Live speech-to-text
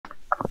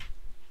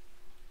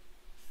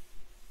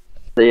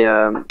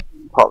The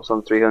pops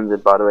on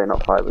 300, by the way,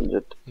 not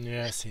 500.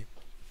 Yeah, I see.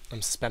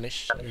 I'm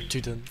Spanish. You're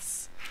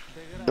Teutons.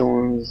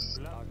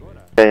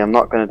 Okay, I'm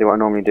not going to do what I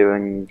normally do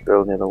and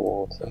build near the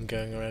water. I'm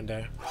going around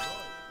there.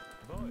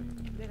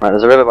 Right,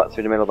 there's a river back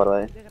through the middle, by the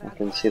way. I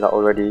can see that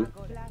already.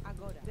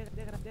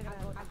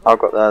 I'll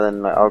go up there,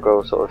 then I'll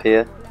go sort of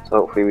here.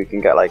 So hopefully we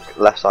can get like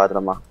left side of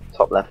the map,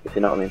 top left, if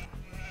you know what I mean.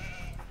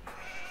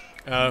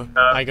 Oh,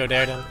 I go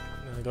there then.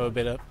 I'll go a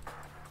bit up.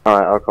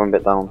 Alright, I'll come a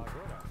bit down.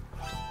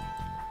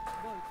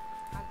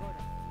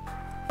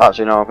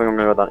 Actually, no, I think I'm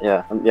gonna go down.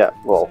 Yeah, yeah.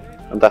 Well,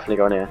 I'm definitely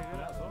going here.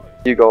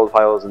 2 gold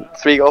piles and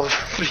 3 gold,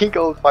 3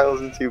 gold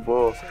piles and 2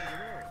 boar.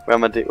 Where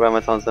my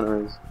town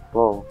center is.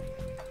 Whoa.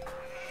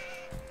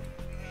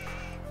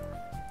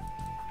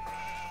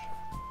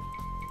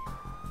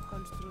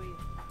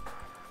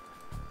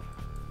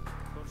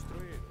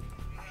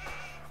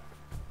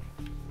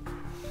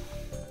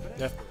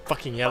 They have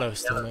fucking yellow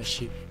still, no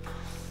sheep.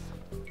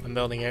 I'm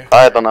building here.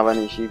 I don't have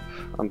any sheep.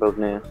 I'm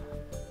building here.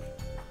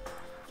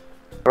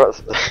 I've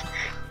got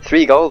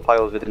 3 gold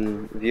piles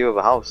within view of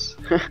a house.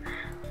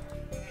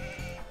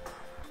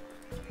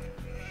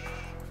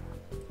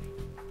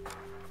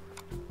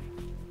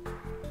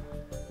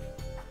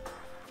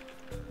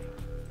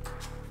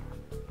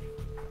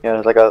 Yeah,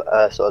 there's like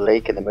a sort of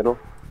lake in the middle.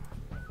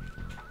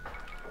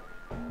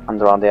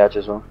 And around the edge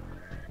as well.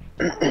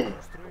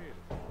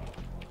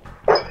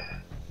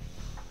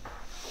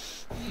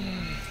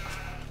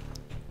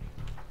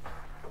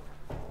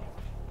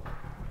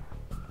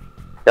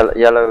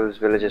 Yellow's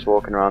village is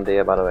walking around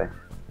here, by the way.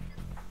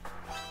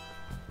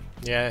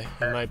 Yeah,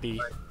 he might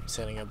be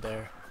setting up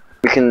there.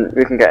 We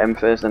can get him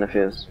first then if he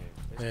is.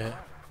 Yeah.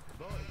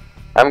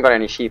 I haven't got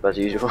any sheep as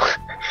usual.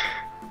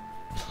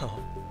 Oh.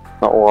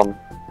 Not one.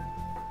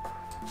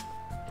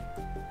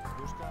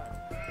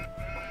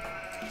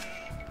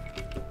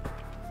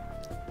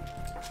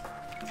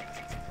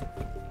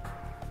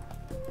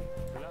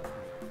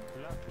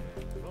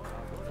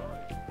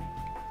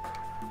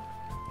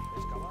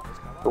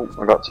 Oh,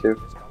 I got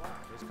 2.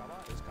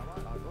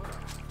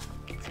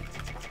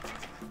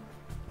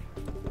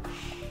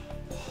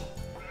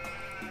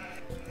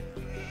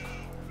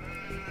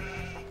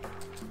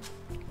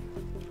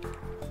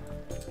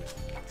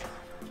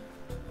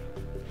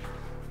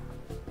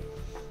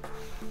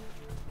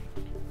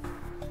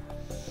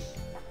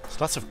 There's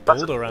lots of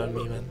gold around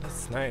me, man.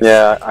 That's nice.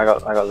 Yeah, I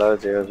got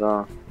loads here as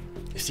well.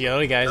 If the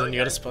other guys on the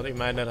other spot, they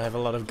might not have a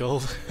lot of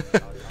gold.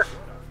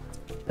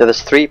 Yeah,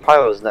 there's 3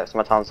 piles next to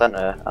my town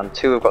centre, and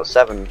 2 have got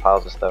 7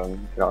 piles of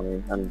stone, you know what I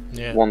mean? And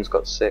Yeah. 1's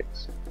got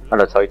 6. Oh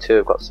no, sorry, 2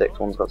 have got 6,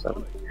 1's got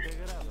 7.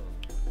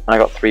 And I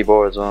got 3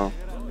 boar as well.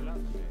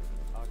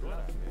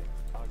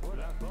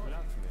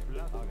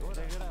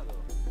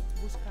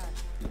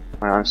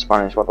 Right, I'm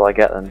Spanish, what do I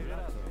get then?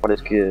 What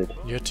is good?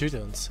 You're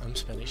Teutons. I'm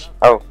Spanish.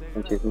 Oh,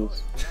 I'm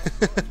Teutons.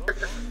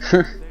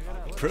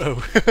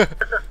 Bro.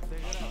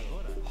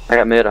 I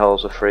get murder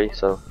holes for free,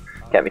 so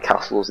get me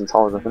castles and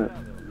towers, isn't it?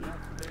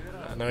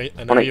 I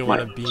know you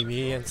want to be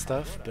me and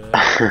stuff, but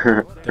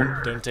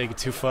don't take it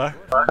too far.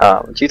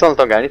 Teutons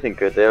don't get anything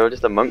good, they're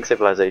just a monk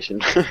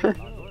civilization.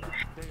 I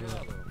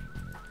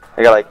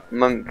got like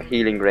monk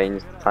healing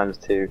range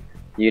 ×2.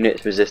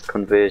 Units resist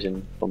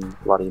conversion from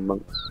bloody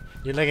monks.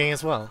 You're lagging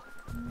as well?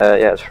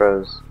 Yeah, it's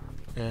froze.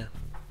 Yeah.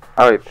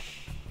 Oh,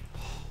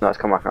 no, it's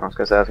come back now. I was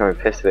gonna say I was gonna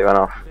be pissed if it went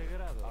off.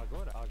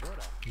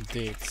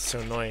 Indeed, it's so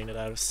annoying that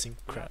out of sync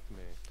crap.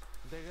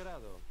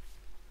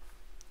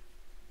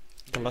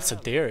 Got lots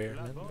of deer here,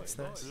 man. That's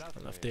nice. I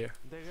love deer.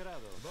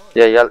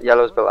 Yeah,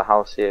 Yellow's built a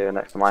house here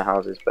next to my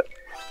houses, but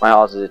my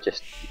houses are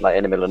just like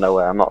in the middle of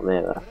nowhere. I'm not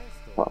near there.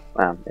 Well,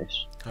 I am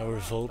ish. How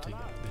revolting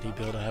that he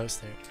built a house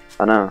there.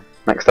 I know.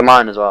 Next to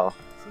mine as well.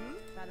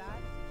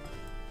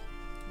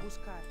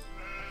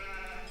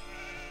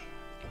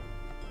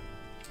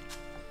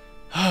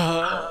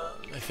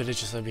 My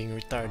villagers are being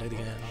retarded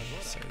again.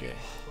 It's okay.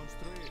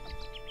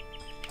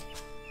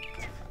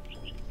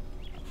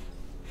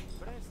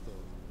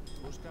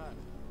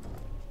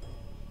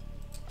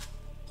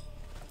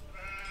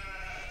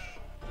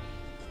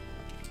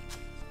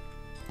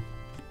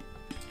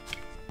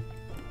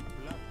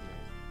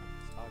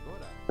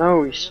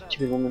 No, you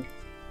stupid woman.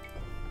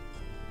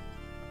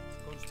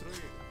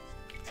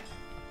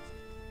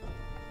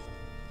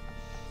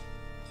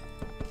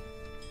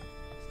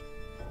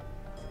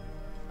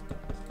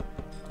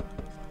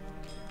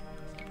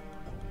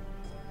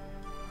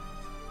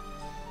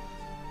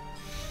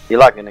 You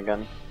lagging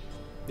again?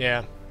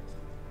 Yeah.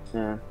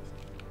 Yeah.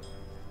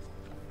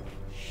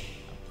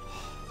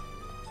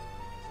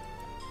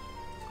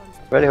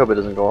 Really hope it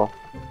doesn't go off.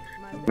 I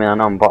mean, I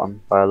know I'm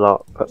bottom by a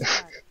lot, but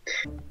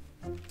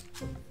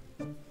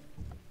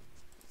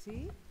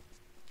I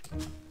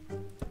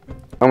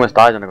almost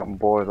died and I got on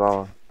board as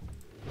well.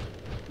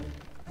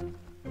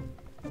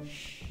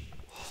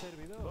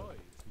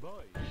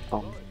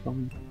 Oh,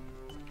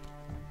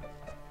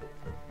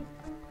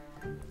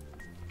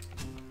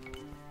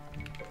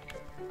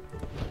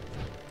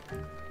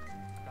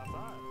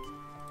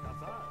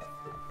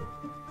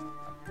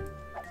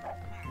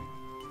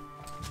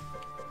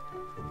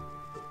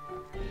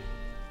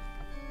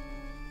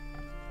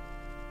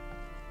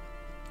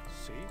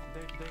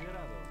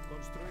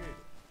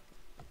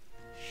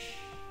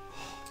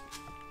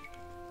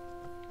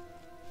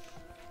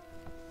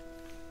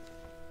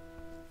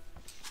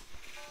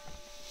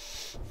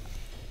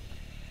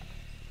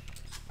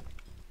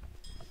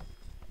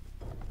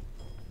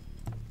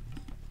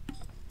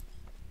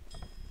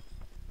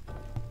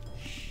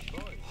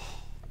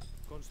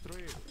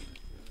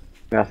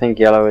 Yeah, I think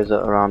yellow is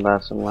around there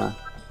somewhere.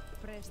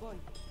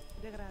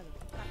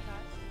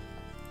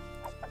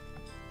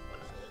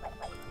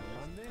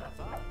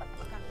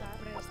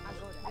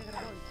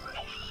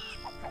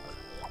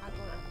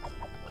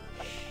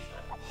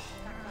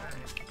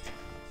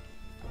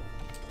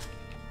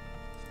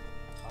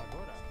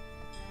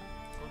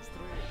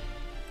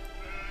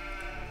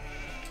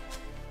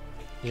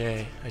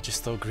 Yay, I just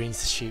stole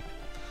green's sheep.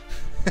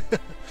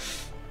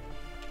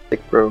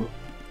 Sick, bro.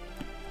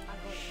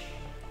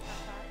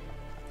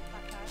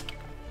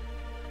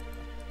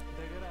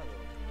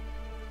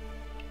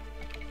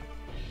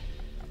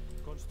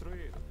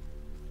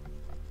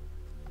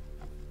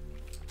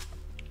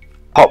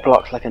 Hot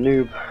blocks like a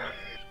noob.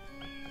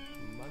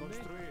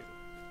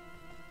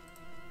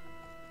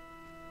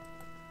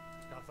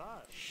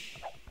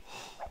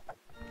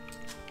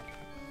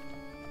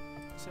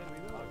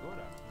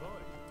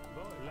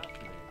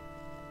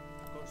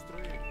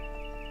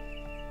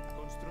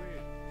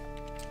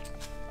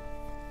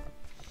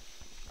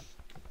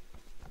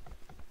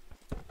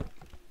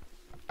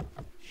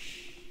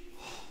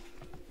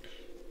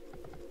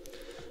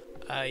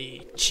 I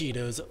eat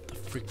Cheetos up the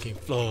freaking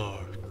floor,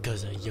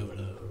 cause of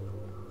YOLO.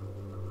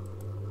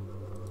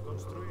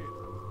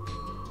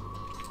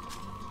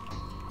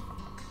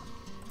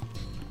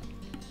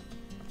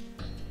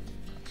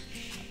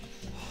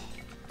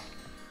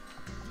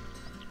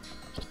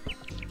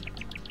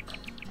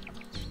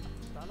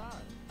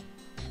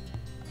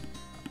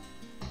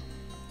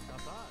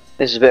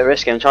 This is a bit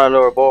risky. I'm trying to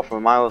lure a ball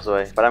from miles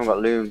away, but I haven't got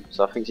loom,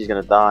 so I think she's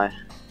gonna die.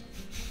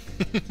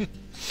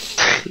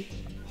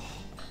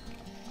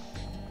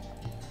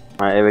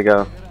 Alright, here we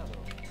go.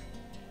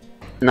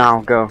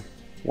 Now, go.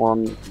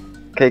 One.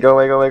 Okay, go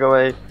away, go away, go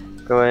away.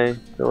 Go away,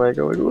 go away,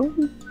 go away, go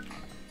away.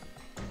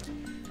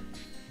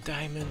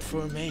 Diamond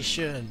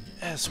formation,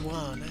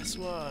 S1,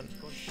 S1.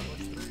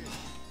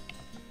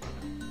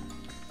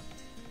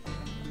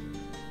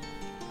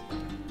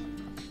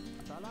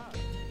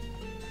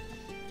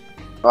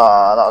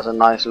 Ah, that was a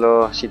nice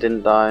lure. She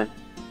didn't die.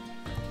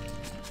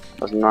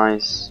 That was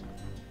nice.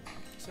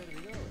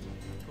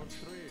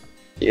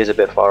 He is a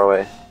bit far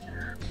away.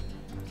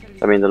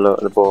 I mean,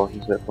 the ball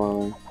is a bit far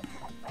away.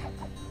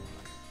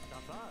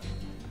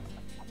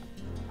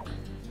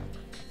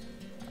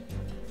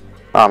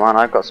 Oh man,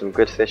 I've got some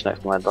good fish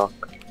next to my dock.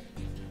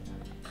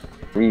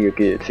 Real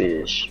good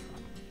fish.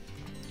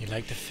 You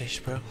like the fish,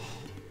 bro?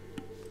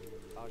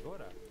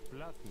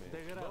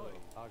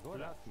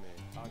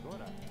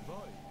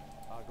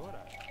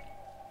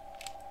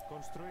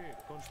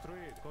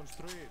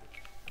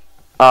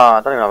 Ah,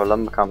 I don't even have a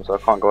lumber camp, so I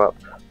can't go up.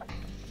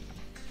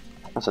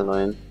 That's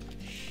annoying.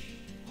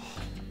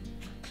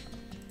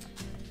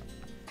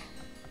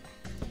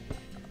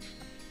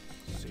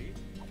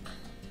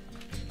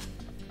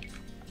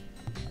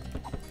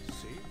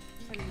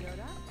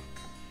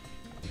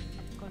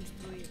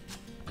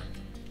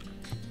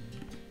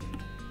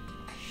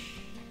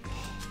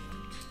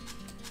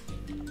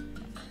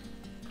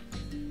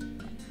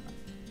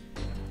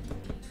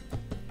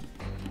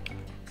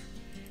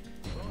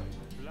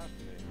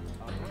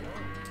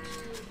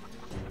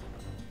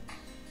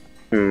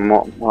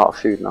 What out of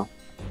food now.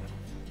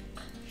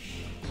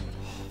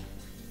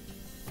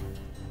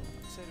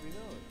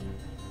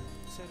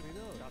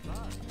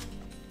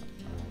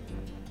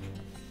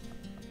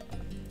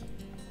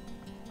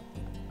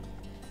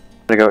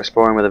 I'm gonna go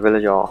exploring with a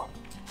villager.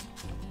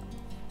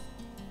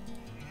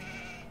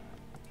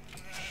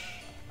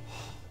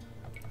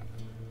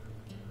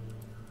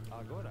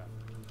 Agora.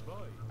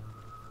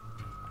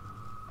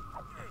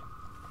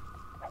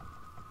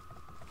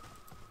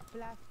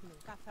 Construir.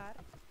 Cazar.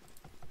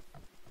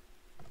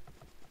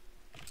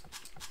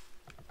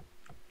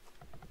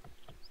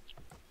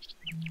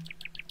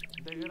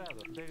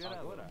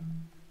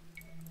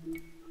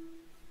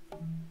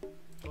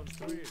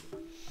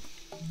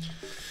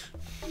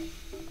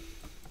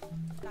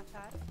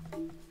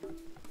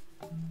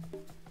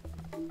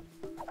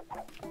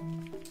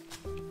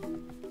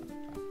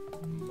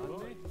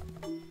 Mande.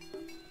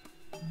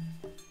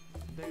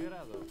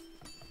 Degrado.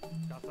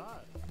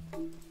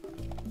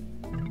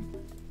 Cazar. Agora.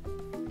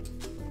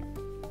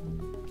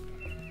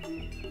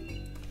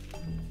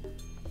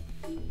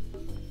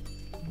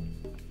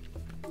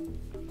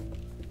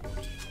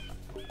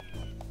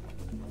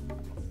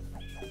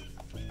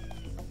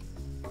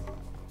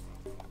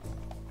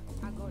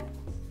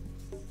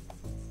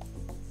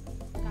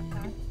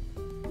 Cazar.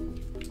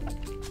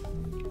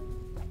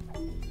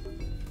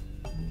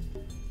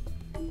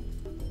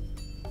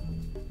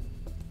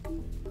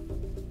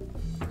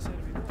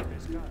 Servidor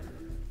pescar.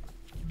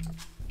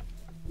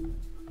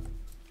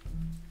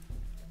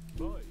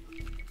 Voy.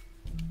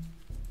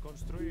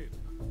 Construir.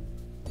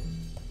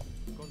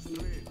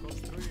 Construir,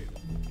 construir.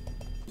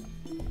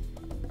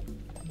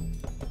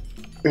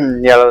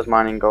 Yellow's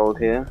mining gold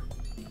here.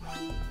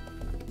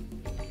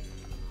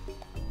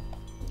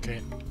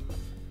 Okay.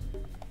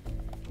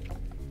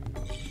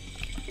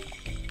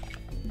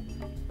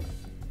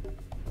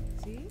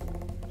 ¿Sí?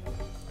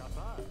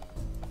 Cazar.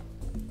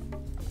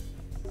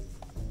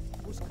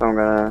 So I'm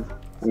gonna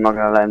I'm not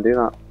gonna let him do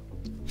that.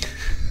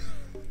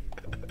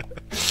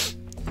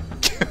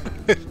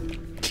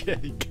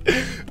 Cake.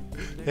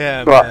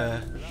 Yeah, What?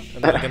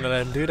 I'm not gonna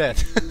let him do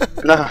that.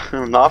 No,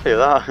 I'm not happy with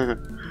that.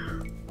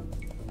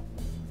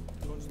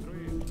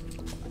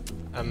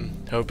 I'm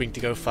hoping to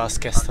go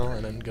fast castle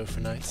and then go for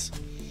knights.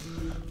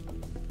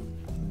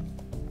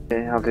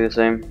 Okay, I'll do the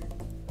same.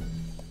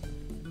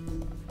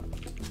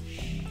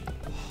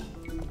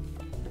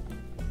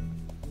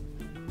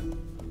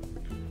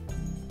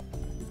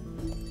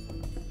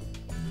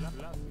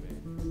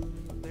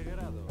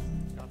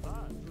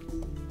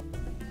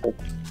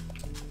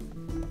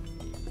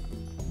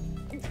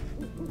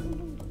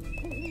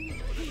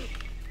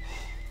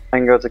 I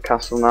can go to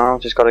castle now,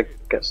 just gotta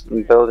get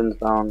some buildings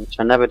down, which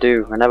I never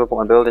do. I never put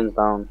my buildings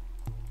down.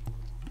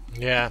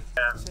 Yeah,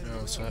 I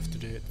also have to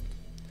do it.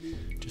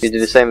 You do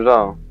the same as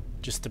well?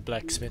 Just the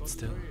blacksmith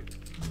still.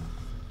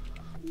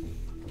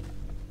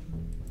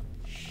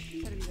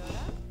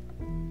 Servidora.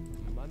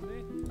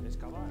 Mande,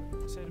 excavar.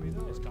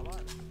 Servidor,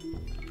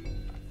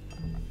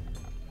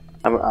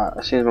 excavar.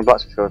 As soon as my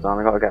blacksmith goes down,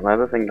 I gotta get my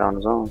other thing down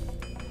as well.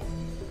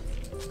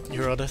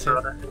 Your other thing?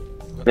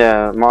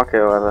 Yeah, market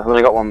or whatever. I've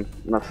only got one.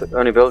 My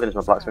only building is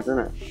my blacksmith, isn't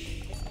it?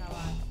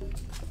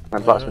 Excavar. My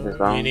blacksmith is You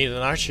down. need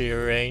an archery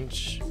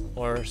range,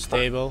 or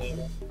stable,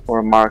 Or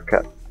a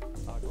market.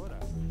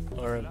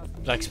 or a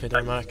blacksmith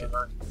or market.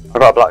 I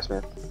got a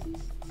blacksmith.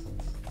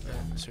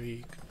 So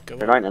you go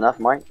There ain't enough,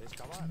 mate.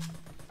 Excavar.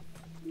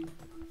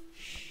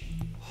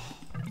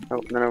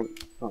 Oh, no,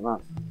 not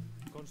that.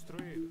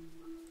 Construir.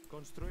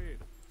 Construir.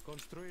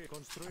 Construir.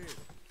 Construir.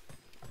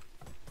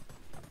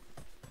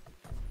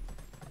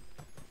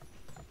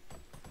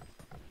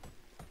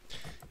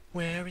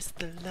 Where is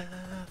the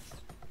love?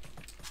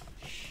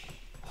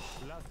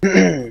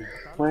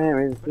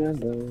 Where is the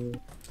love?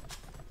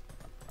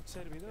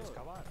 Servidor.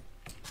 Excavar.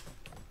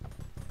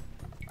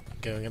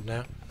 Going up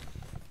now.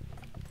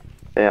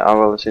 Yeah, I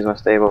will. This is my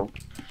stable.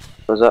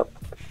 Goes up.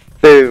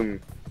 Boom.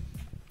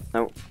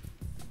 No.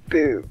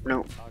 Boom.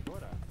 No.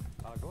 Agora.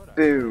 Agora.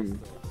 Boom.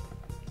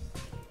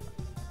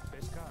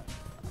 Pescar.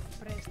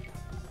 Presta.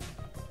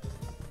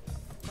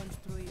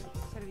 Construir.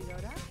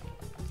 Servidora.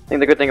 I think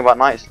the good thing about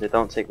nights is they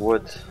don't take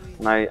wood.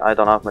 And I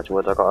don't have much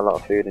wood. I got a lot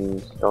of food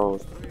and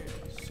gold.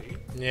 Sí.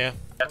 Yeah,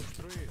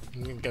 Construir.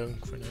 I'm going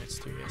for knights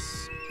too,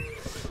 yes.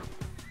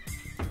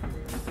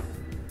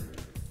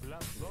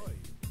 Blast boy.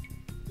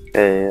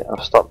 Okay,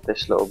 I've stopped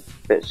this little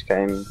bitch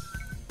game.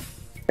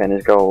 Getting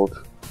his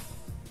gold.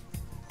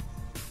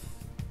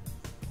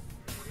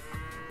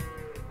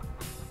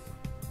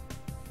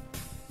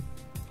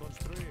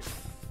 Construir.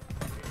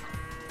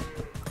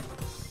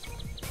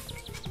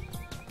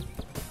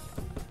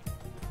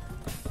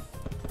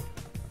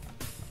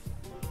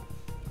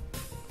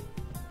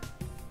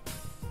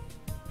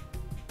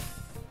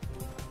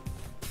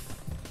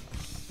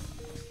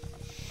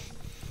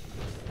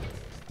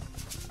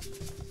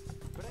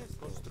 Press.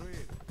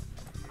 Construir.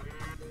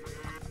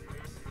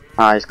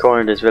 Ah, he's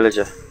cornered his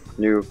villager.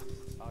 Noob.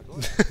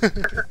 Agora.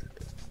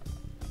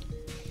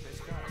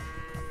 Pescar.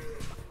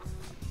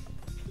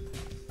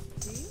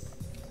 ¿Sí?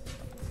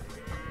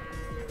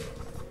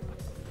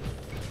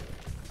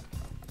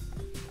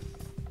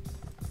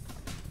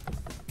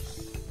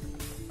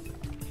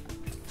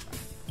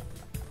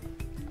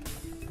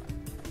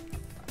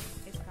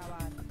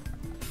 Excavar.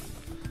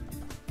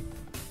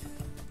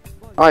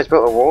 Oh, he's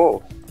built a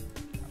wall.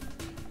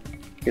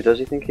 Who does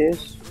he think he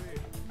is?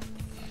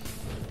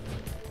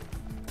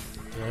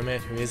 Yeah,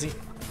 mate, who is he?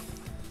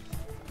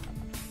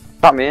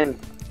 Pat me in.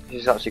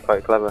 He's actually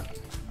quite clever.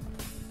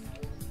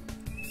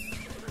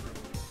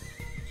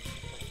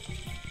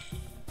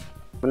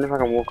 Wonder if I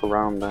can walk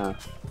around there.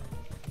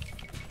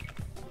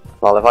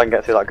 Well, if I can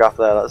get through that gap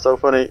there, that's so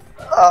funny.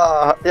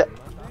 Ah, yeah.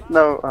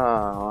 No,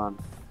 ah, man.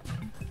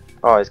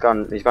 Oh, he's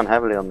gone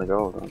heavily on the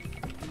gold. Then.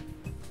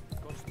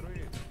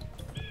 Construir.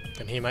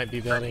 And he might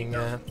be building.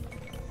 Oh,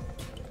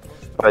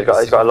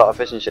 he's got a lot of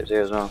fishing ships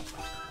here as well.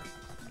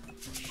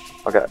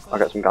 I'll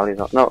get some galleys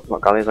out. No,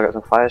 not galleys. I'll get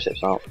some fire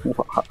ships out.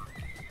 Talar.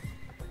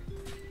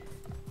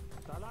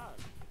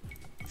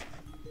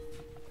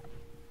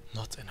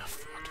 Not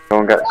enough wood. Go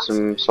and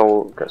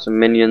get some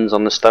minions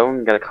on the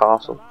stone. Get a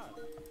castle.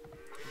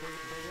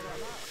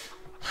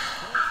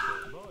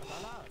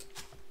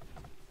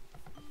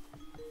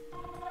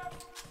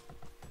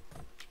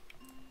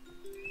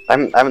 I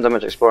haven't done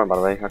much exploring, by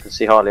the way. I can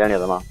see hardly any of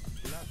them now.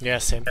 Yeah,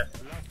 same. Agora.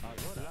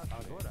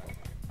 Agora.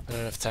 I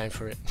don't have time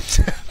for it.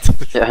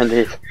 Yeah,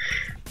 indeed.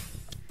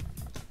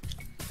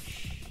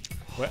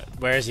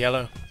 Where's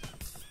yellow?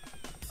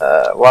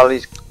 Well,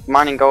 he's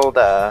mining gold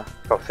there.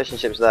 Got fishing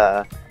ships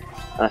there,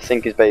 and I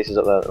think his base is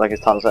up there. Like his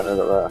town centre is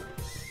up there.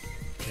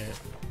 Okay.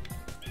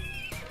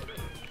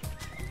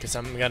 Because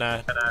I'm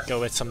gonna go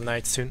with some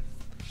knights soon.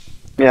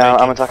 Yeah,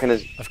 I'm attacking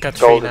his I've got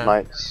 3 gold with now.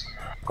 knights.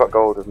 I've got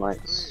gold with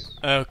knights.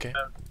 Oh, okay.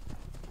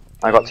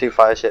 I got 2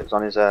 fire ships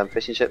on his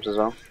fishing ships as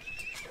well.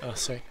 Oh,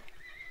 sorry.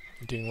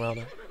 You're doing well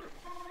then.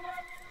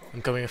 I'm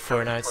going with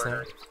 4 knights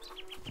now.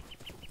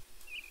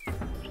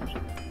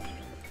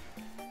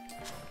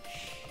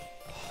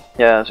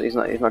 Yeah, so he's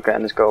not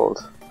getting his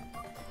gold.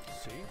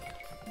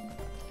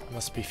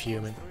 Must be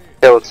fuming.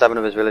 Killed 7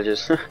 of his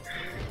villagers.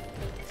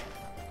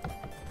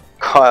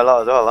 Quite a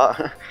lot as well,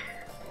 that.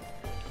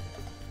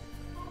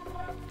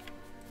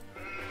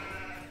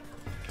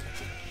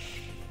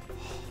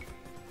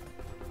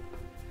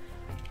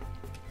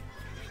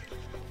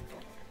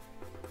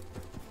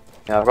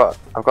 Yeah,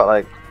 I've got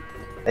like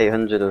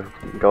 800 of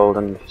gold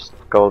and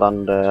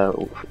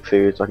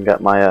food, so I can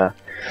get my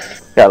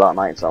get a lot of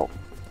knights out.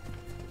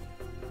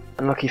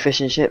 Unlucky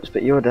fishing ships,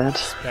 but you're dead.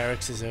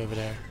 Barracks is over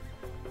there.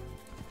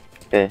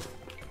 Okay.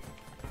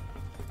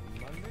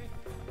 Mande.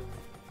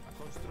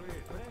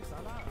 Construir.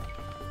 Sala.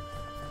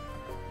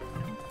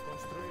 Construir. Construir.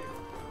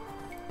 Servidora.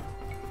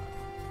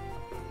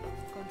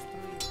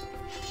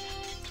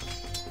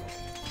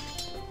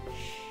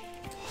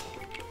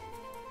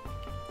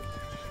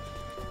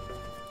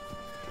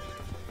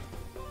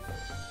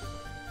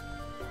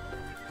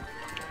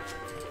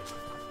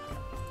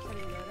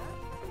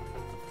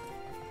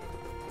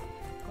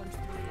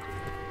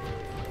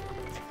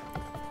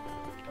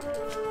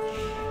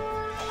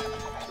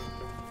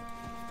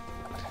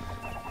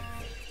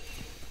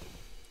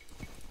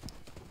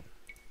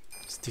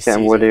 Construir.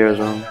 Getting wood here as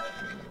well.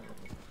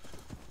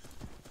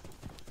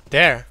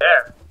 There.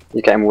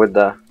 You're getting wood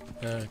there.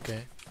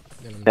 Okay.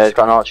 Then I'm Yeah, he's just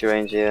got an archery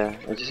range here.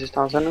 Is this his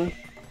town centre?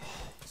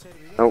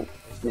 Nope.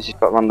 He's just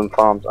got random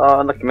farms.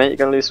 Oh, look, mate, you're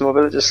gonna lose some more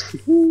villages.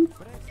 Construir.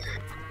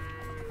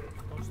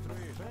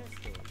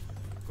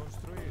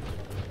 Construir.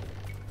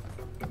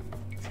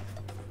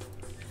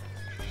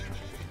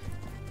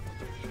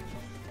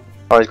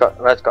 Oh, he's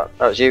got red's got.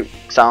 Oh, it's you.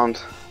 Sound.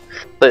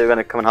 I thought you were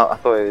gonna come and help. I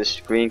thought it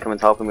was green coming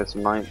to help him with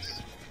some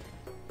knights.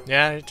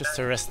 Yeah, just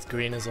arrest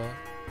green as well.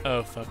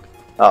 Oh fuck.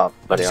 Oh, I'm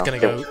bloody just hell.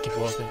 gonna go keep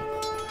walking.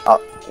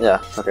 Oh,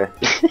 yeah, okay.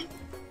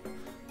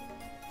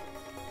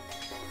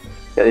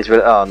 Get these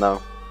rid. Oh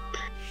no.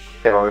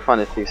 Okay, well, we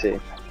find this PC.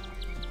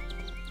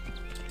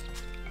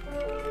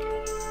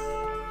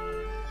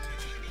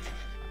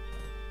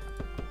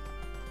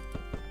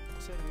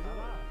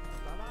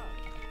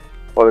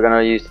 What are we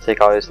gonna use to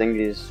take out his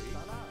thingies?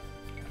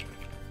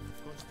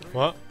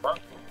 What?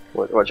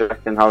 What do you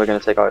reckon? How are we gonna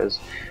take out his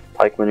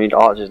pikemen? We need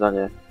archers, don't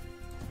you?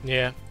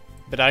 Yeah.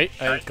 But I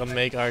can't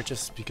make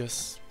archers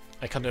because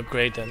I can't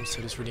upgrade them, so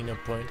there's really no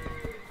point.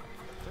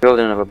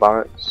 Building another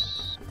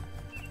barracks.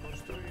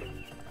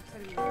 Servidora.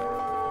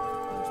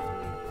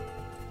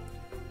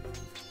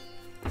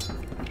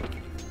 Construir.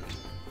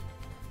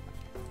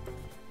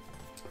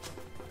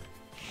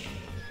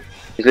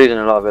 He's losing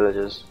a lot of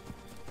villagers.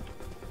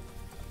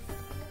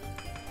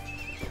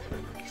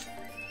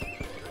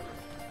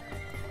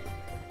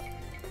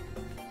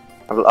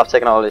 I've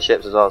taken out all his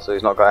ships as well, so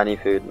he's not got any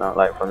food now,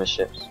 like from his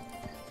ships.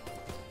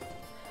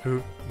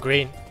 Who?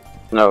 Green.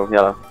 No,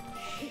 yellow.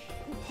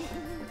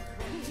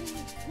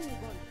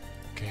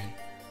 Okay.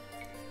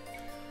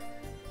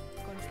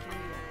 Construir.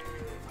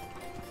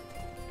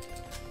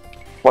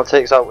 What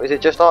takes out? Is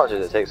it just archers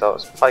that takes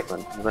out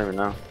pikemen? I don't even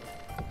know.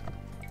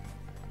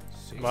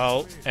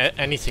 Well,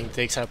 anything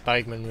takes out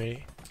pikemen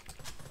really.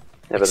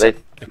 Yeah, but they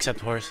Except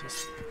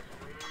horses.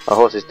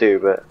 horses do,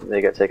 but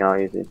they get taken out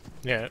easy.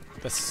 Yeah,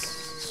 that's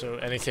so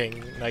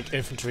anything like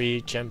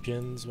infantry,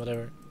 champions,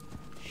 whatever.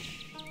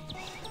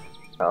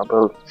 I'll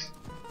build.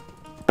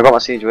 I got my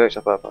siege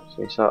workshop up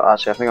actually, so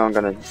actually I think I'm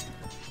gonna.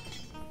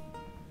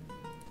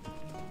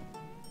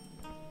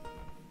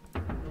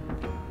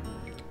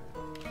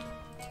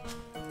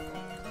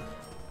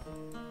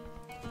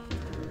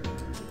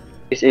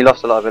 He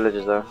lost a lot of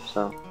villagers though,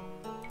 so.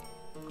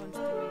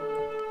 Construir.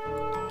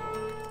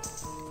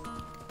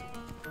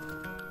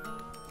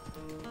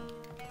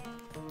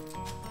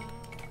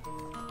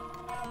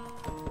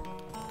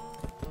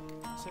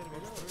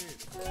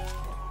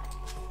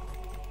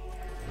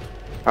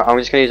 I'm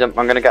just gonna use. I'm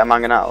gonna get a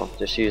mangonel.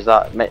 Just use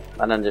that,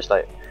 and then just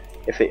like,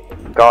 if it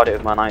guard it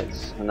with my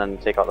knights, and then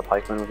take out the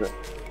pikemen with it.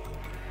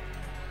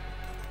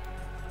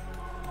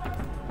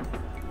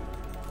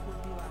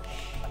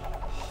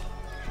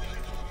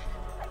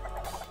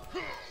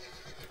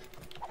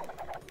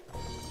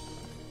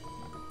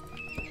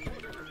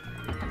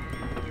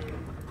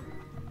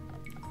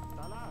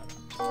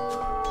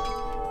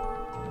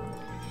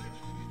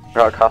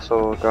 Got a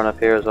castle going up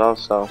here as well,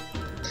 so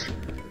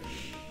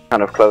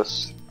kind of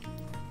close.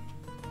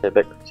 Yeah, a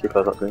bit too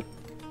close actually.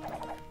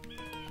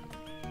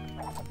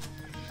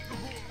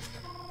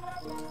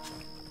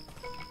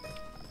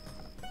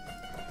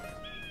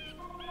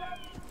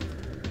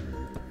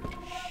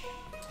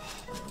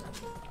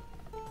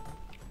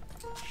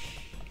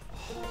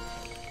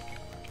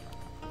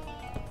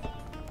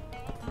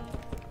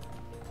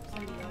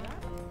 Servidora.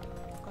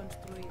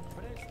 Construir.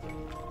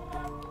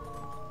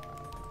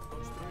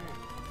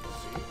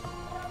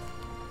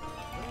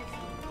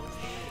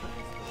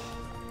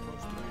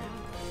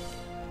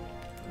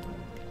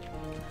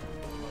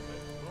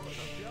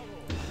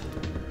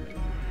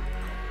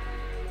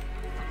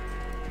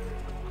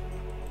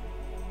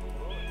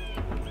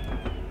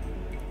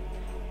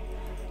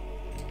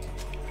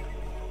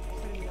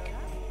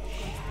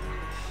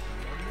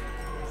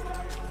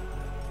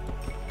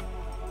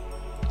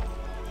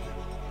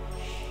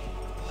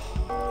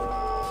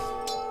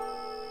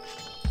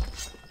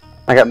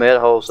 I get made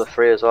holes for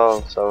free as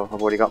well, so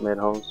I've already got made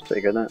holes. Pretty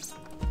good, isn't it?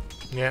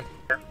 Yeah.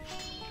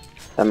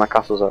 And my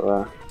castle's up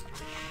there.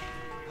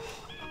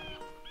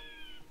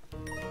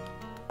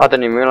 I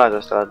didn't even realise I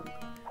started.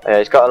 Yeah,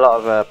 he's got a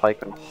lot of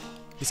pikemen.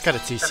 He's got a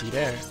TC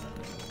there.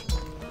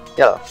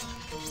 Yellow.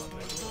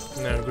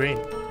 No, green.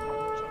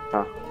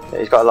 Oh, yeah,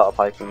 he's got a lot of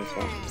pikemen.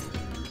 So.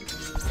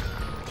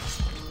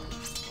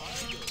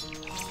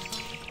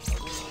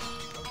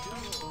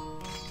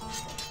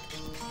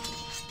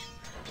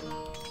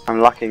 I'm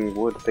lacking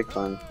wood big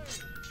time.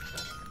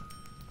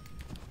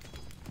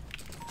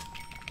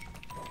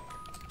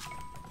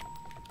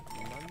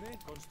 Mande,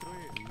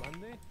 construir.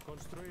 Mande,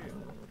 construir.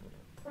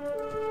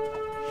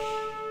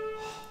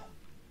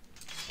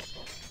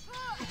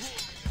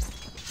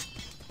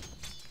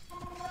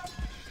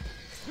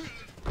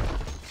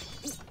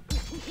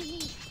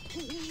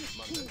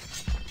 Mande.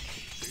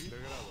 Sí, de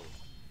grado.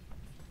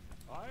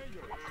 A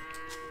ellos.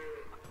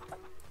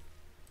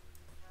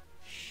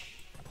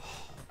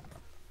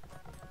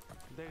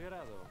 De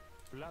grado.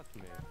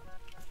 Plazme.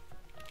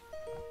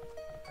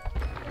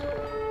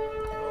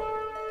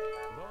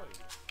 Voy.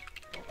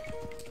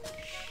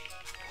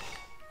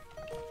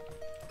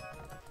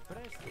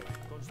 Presto.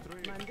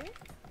 Construir. Mande.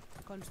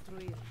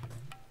 Construir.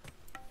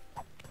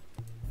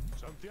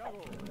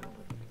 Santiago.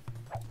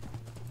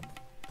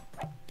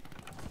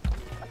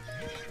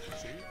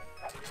 Sí.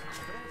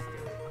 Presto.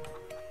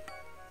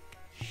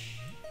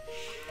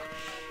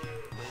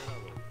 De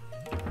grado.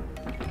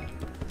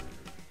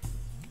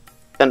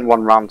 Sent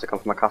one ram to come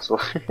from my castle.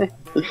 Servidora.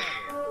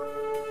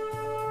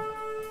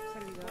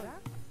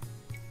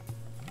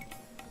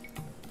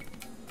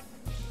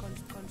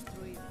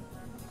 Construir.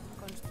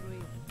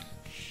 Construir.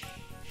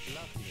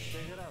 Plazme.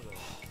 De grado.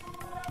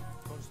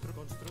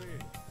 Construir.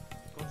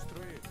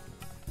 Construir.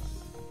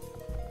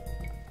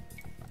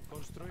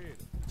 Construir.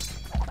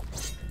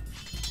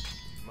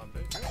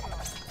 Mande. Construir.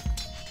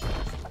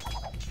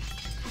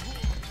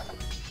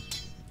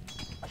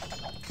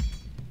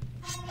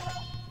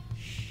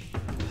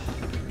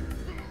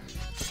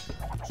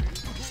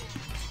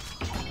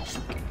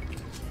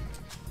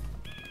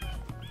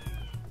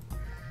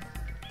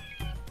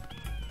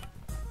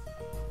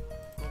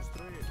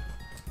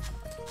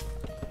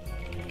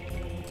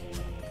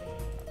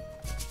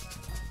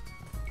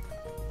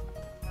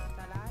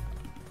 Talar.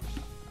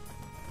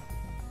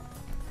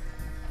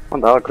 What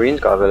the hell? Green's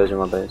got a village in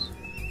my base.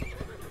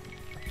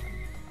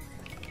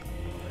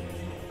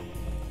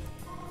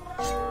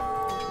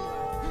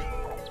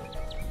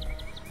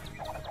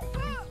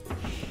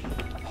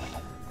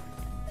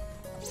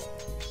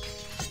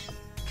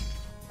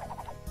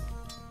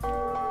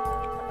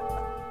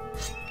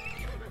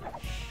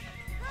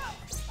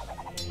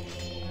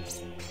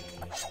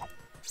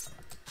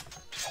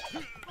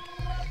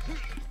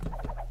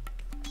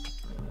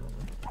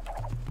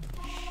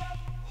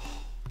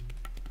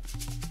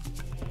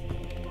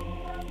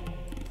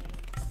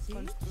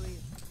 Construir.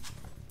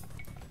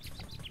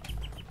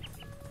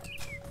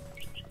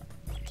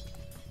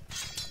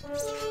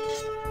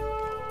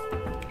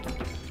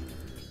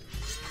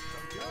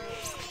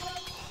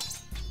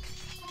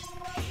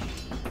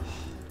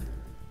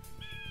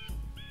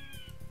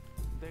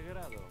 De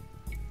grado.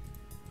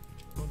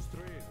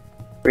 Construir.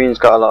 Green's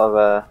got Voy.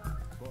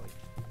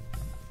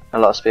 a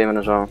lot of spearmen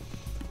as well.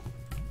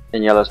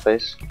 In yellow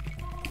space.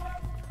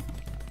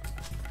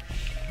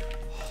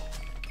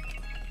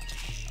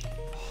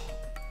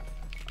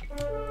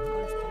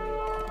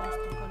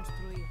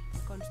 Construir.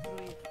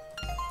 Construir.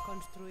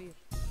 Construir.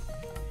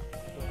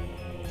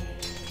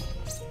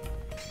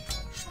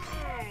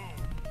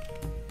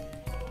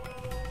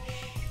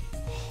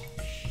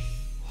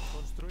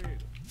 Construir.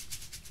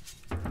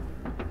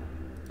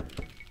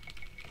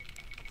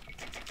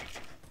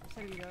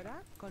 Servidora.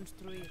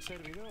 Construir.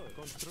 Servidor.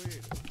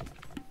 Construir.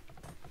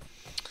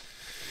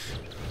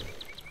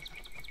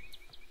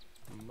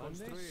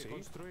 Mande. Sí.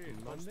 Construir.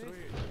 Mande.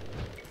 Construir.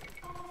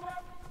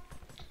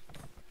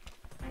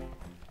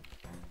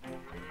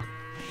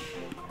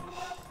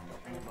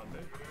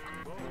 Mande.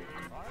 Voy.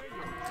 A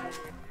ellos.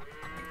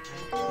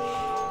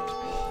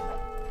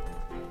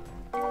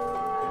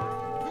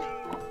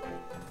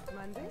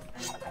 Mande. Mande.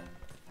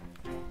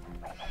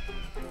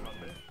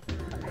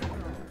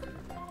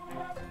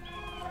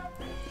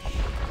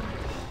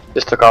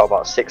 Just took out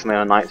about 6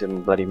 million knights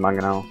in bloody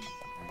Mangonel.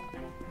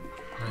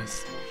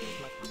 Nice.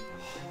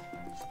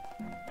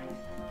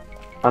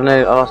 I know,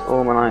 I lost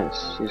all my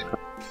knights. Jesus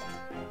Christ.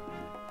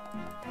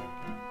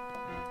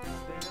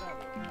 De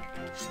grado.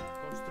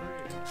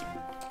 Construir.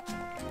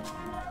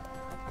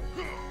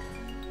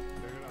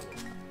 De grado.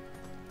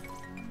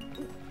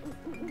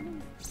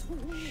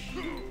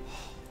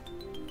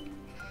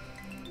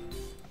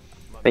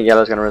 I think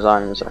yellow's gonna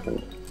resign in a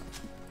second.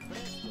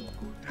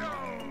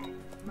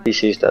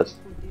 DC's dead.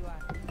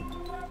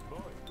 Cultivar.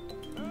 Voy.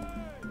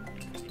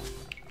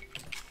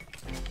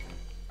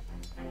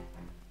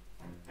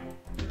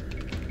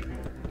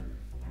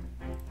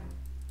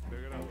 De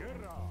grado.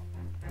 Guerra.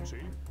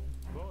 Sí.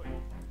 Voy.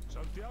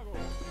 Santiago.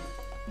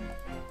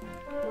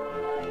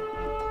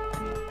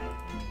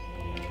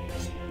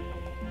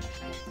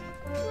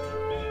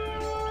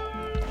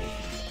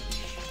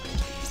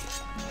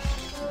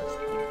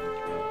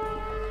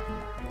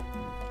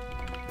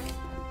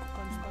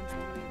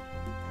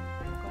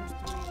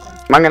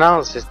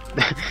 Mangonels is.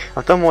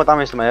 I've done more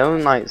damage to my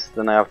own knights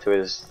than I have to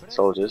his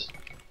soldiers.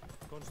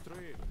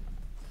 Construir.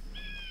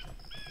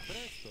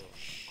 Presto.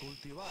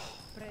 Cultivar.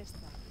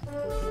 Presta.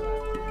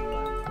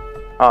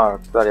 Cultivar. Oh,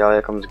 bloody hell,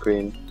 here comes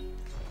green.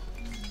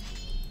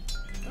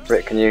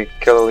 Rick, can you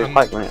kill all these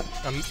pikemen?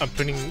 I'm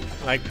putting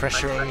like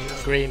pressure on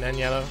green and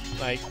yellow,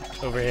 like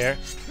over here.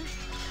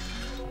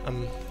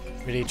 I'm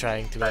really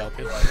trying to help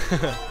you.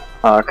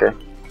 Oh, okay.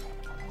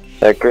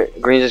 Yeah,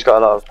 green's just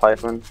got a lot of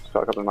pikemen. He's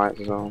got a couple of knights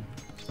as well.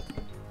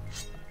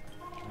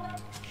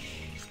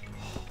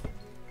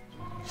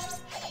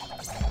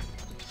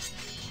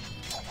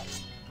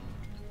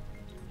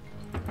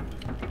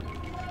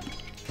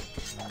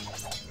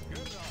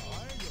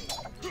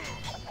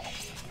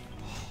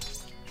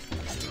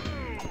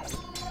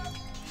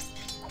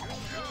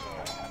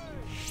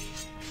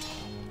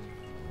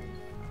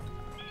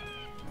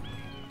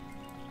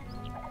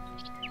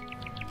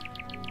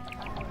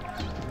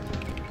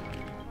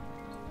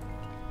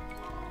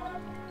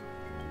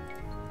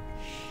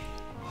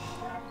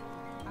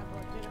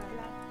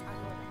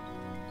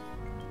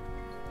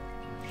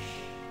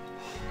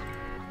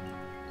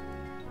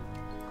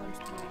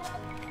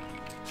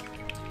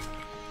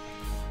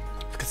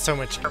 I've got so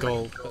much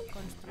gold, but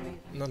Construir.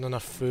 not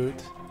enough food.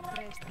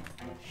 Presta.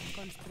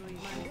 Construir.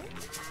 Mande.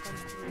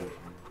 Construir.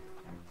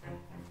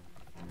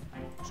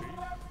 Sí. Sí.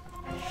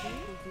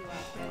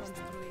 Cultivar.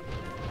 Construir.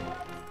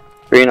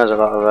 Green has a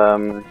lot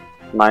of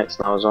knights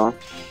now as well.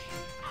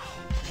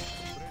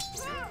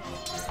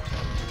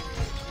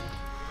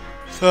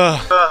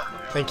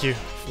 Thank you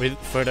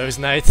for those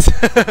nights.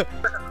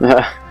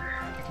 Yeah.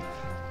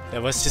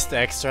 That was just the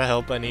extra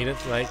help I needed,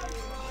 like.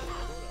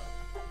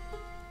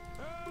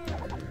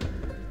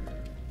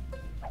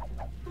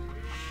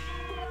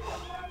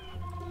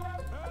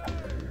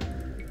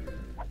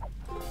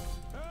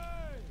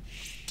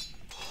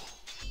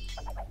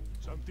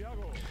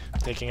 Santiago.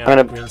 Taking I'm out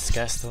gonna- Green's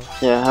castle.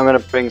 Yeah, I'm gonna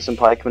bring some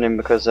pikemen in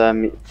because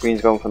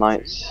green's going for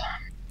knights.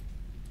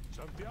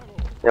 Santiago.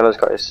 Yellow's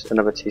got his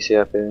another TC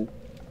up here.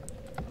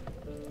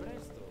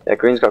 Presto. Yeah,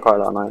 green's got quite a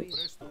lot of knights.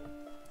 Presto.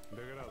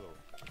 De grado.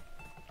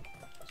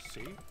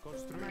 Sí.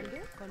 Construir.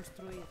 Mande.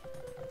 Construir.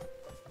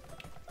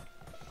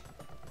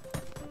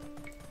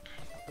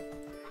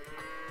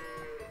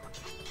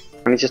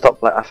 I need to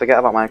stop. Like, I forget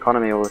about my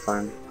economy all the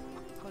time.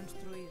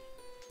 Construir.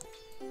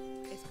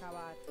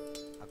 Excavar.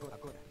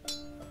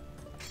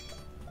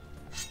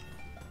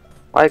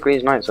 Why are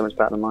green's knights so much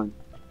better than mine?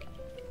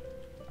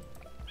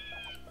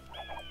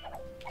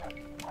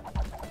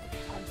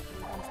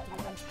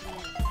 Construir.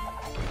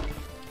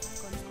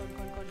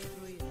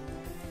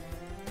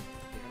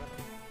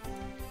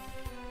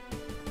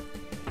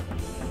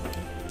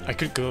 I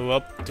could go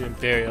up to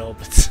Imperial,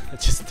 but I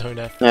just don't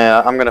have.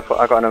 Yeah, I'm gonna put.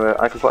 I can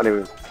put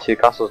another 2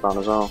 castles down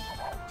as well.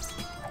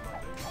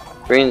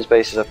 Green's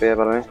base is up here,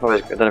 by the way. Well, I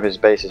don't know if his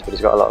base is, but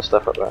he's got a lot of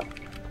stuff up there.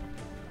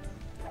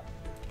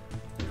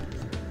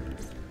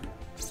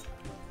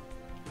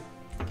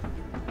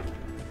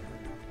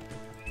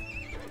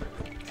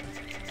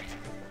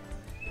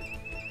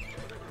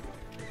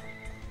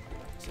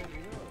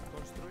 Servidor.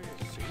 Construir.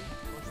 Sí.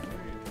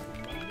 Construir.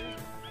 Mande.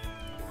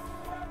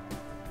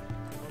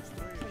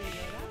 Construir.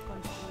 Servidora.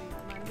 Construir.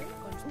 Mande.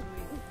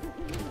 Construir.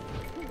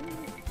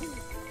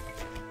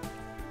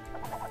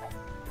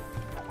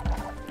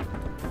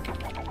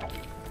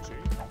 Sí.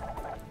 A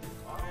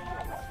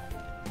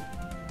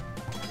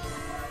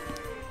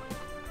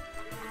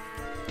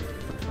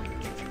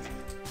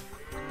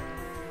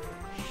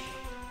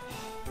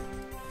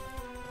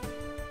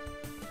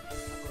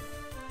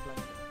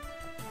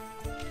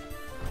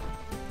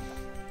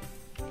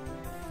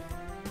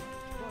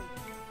ellos.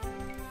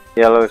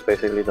 Yellow is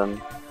basically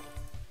done.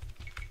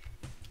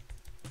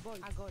 Voy.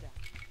 Agora.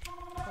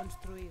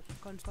 Construir.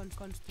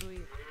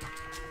 Construir.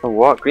 Oh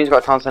what? Green's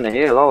got a town centre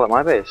here, lol, at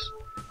my base.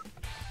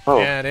 Oh,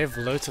 Yeah, they have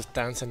loads of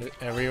towns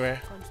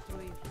everywhere.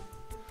 Construir.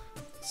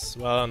 It's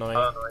well annoying.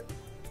 I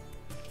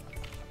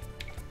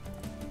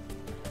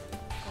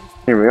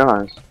didn't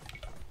realise.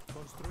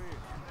 Construir.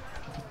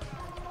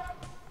 Agora.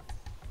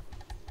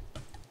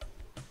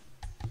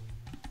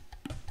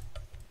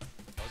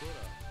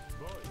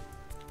 Voy.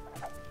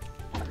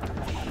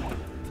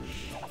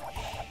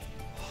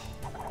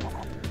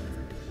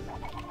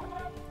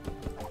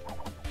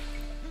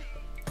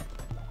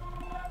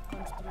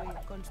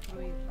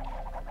 Construir.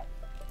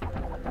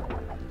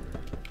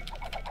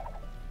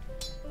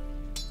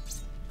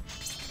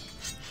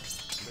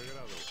 De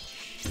grado.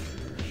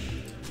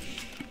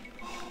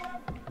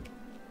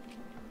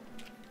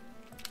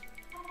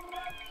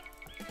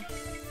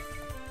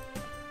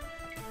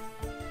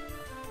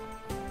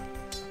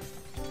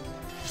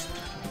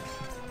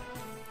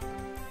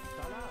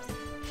 Talar.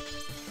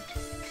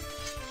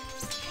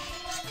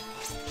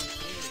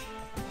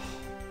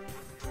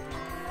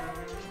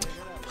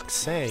 Fuck's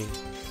sake.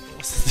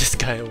 What's this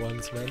guy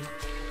wants, man?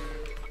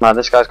 Man,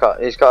 he's got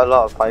a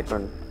lot of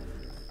pikemen.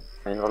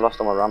 I mean, I lost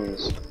all my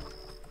rams.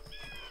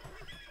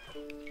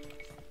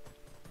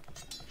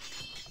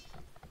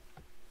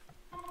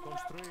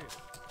 Construir.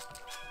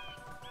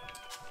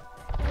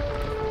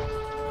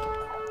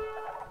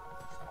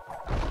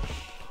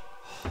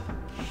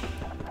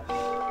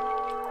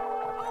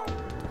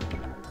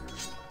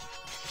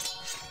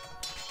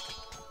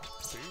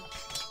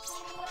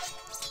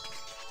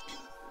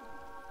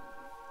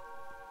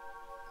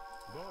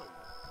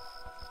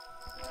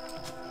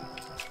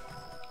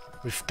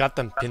 We've got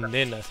them pinned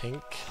in, I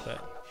think,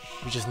 but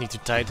we just need to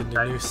tighten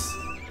the noose.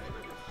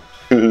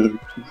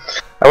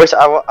 I wish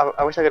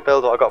I could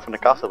build what I got from the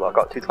castle, but I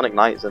got 2 tonic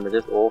knights and they're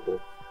just awful.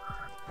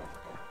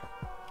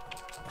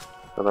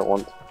 I don't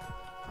want.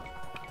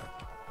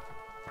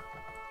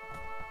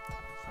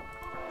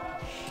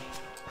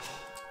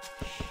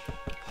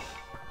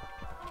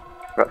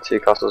 Got 2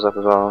 castles up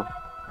as well.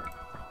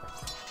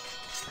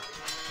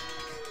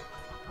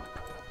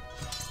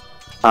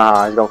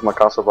 Ah, he's gone for my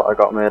castle, but I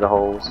got made of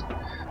holes.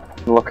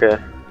 Lucky. Mande.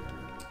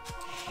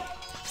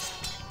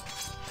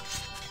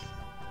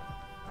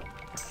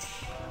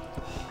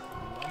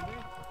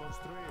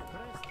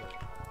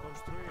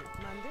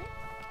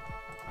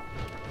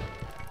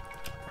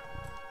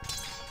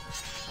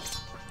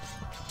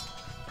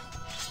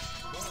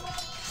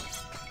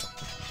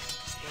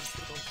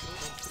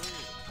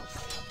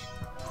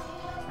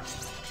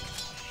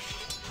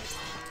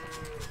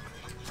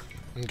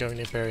 I'm going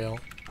Imperial.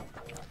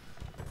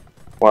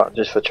 What,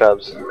 just for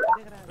Trebs?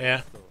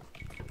 Yeah.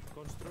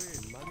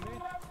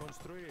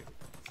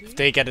 If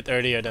they get it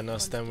earlier than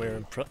us, then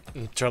we're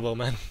in trouble,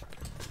 man.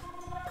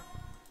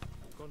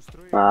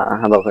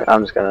 Nah, I don't think,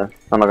 I'm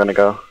not gonna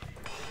go.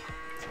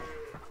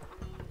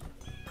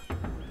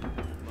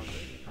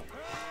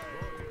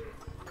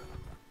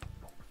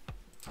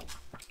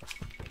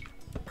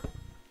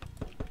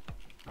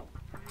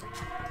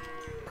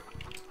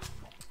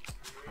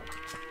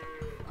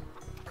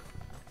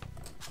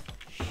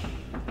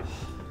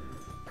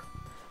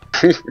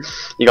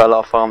 You got a lot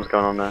of farms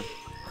going on there.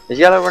 Is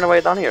Yellow run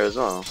away down here as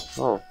well?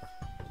 Oh.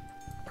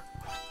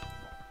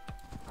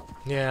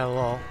 Yeah,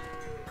 well.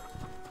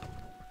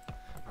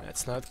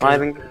 That's not I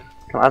good.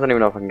 don't even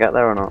know if I can get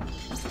there or not.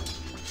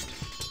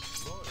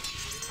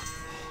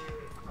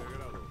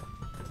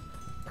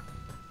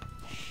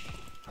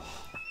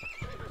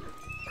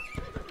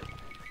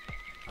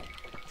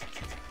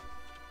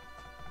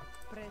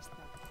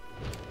 Presta.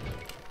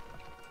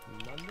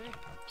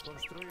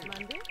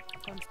 Mande.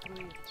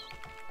 Construir.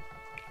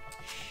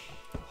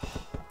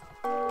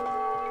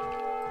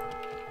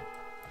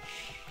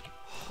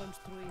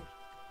 Construir.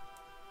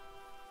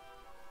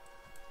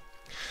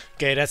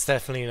 Okay, that's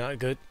definitely not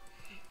good.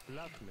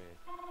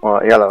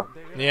 What, Yellow?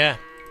 Yeah.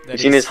 You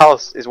seen his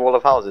house, his wall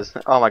of houses?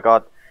 Oh my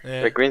god.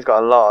 Yeah. The Green's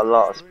got a lot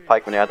of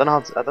pikemen here. I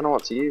don't know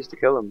what to use to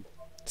kill him.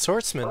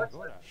 Swordsman.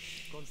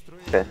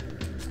 Okay.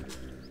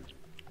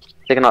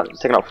 Taking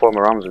out 4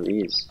 more arms with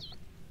ease.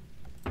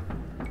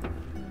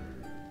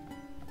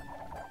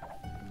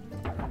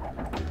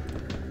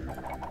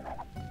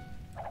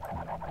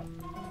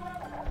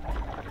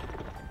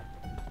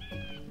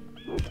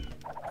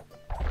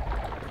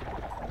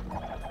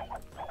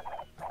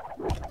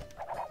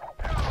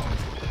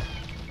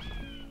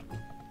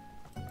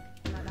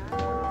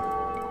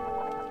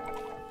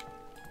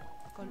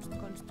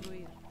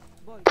 Construir.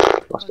 Voy.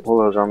 Lost all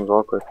those arms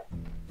real quick.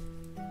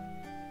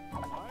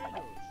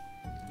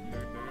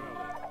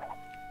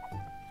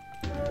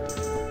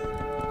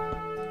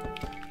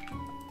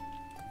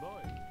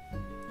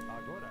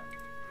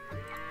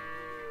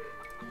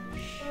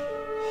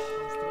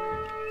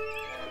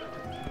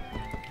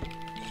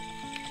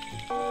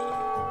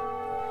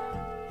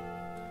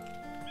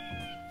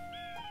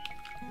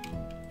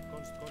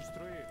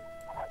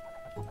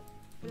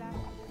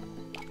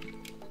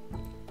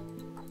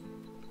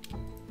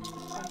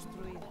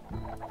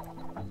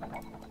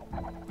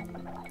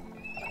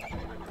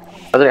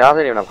 I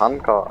don't even have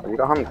handcart. Have you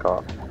got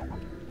handcart?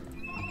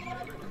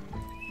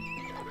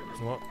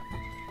 What?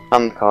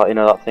 Handcart, you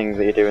know that thing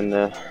that you do in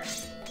the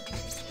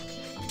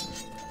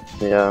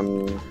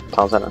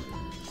town centre.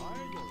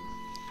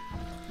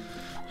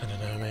 I don't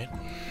know, mate.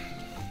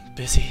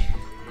 Busy.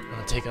 I'm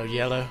gonna take out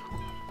Yellow.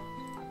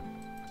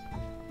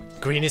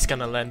 Green is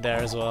gonna land there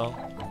as well.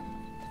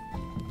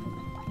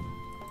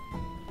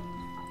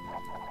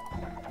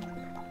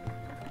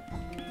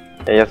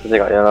 Yeah, you have to take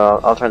out Yellow.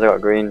 I'll try and take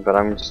out Green, but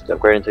I'm just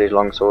upgrading to these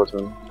long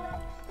swordsmen.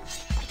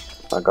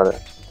 I got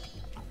it.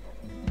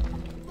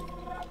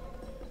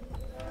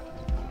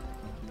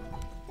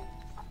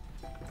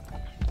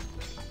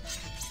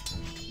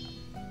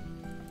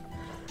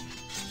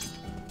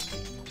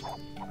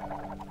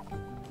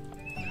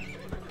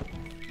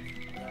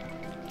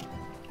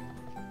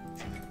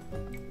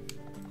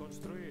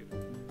 Construir.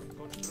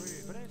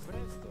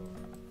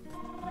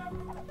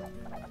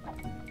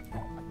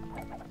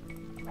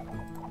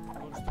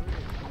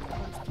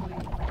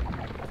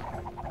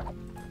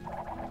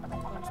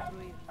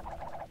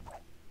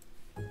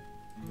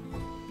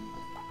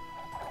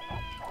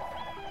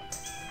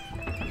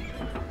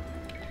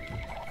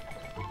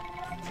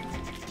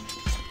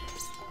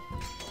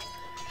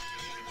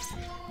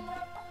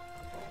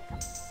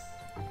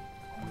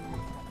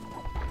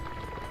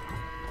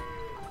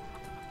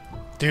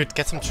 Dude,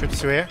 get some troops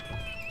to here,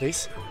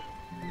 please.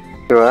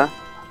 Sure.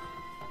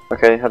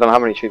 Okay, I don't know how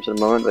many troops at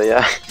the moment, but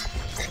yeah.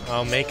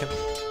 I'll make them.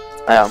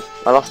 I am.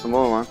 I lost them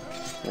all, man.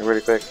 They're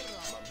really quick.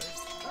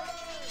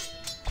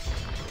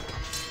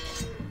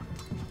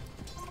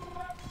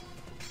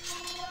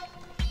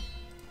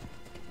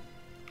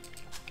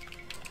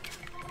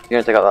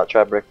 You're gonna take out that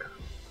trap brick.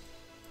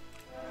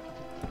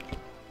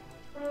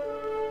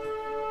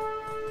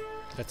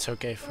 That's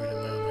okay for the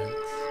moment.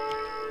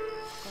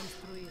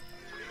 Construir.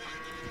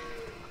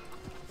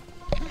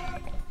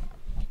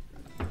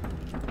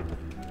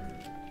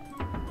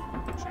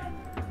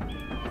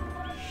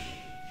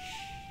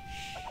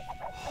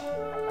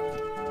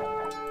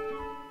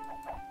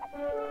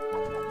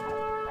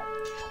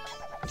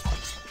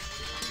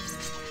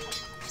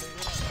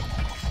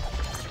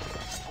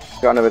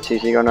 Got another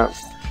TC going up.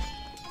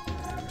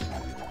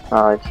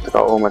 Ah, I took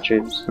out all my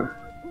tubes.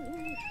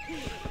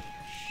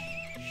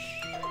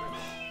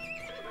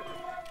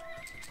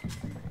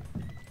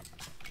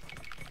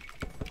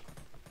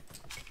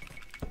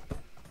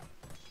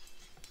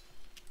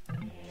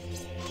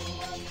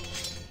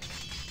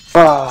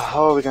 Oh,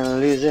 how are we gonna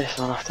lose this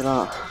one after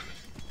that?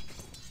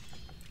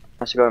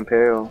 I should go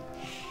Imperial.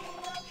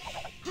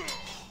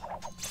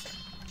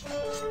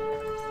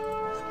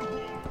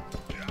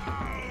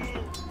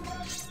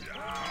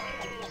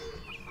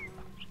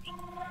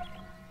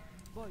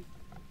 Voy.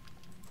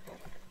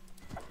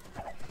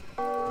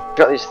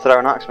 Got these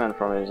thrown axemen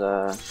from his,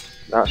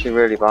 they're actually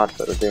really bad,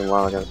 but they're doing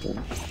well against me.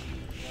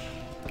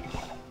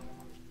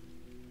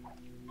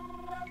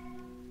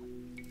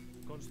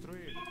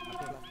 Construir.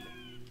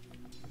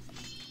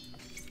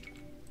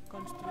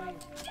 Construir.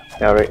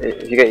 Yeah,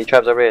 if you get your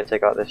trebs over here,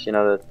 take out this, you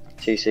know, the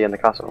TC and the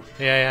castle.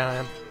 Yeah, I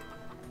am.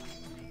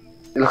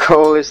 Look at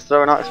all his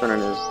thrown axemen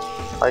and his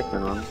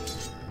pikemen, man.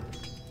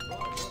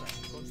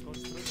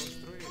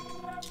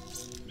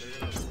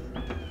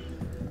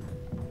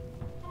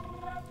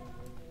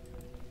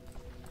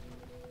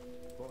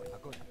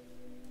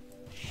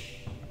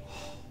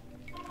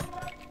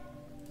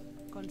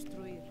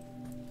 Construir.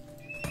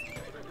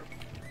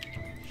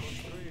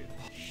 Construir.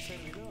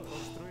 Servidor.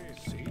 Construir.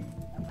 Sí.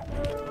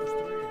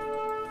 Construir.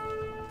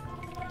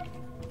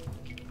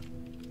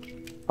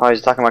 Oh, he's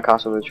attacking my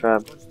castle with a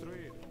treb.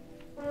 Construir.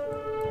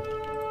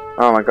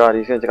 Oh my god,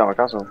 he's gonna take out my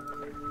castle.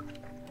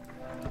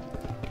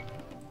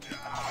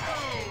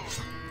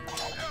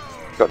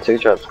 Got two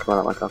trebs coming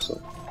at my castle.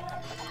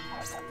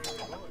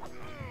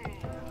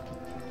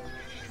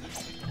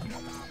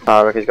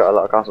 Oh, Ricky's got a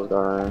lot of castles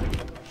going on here.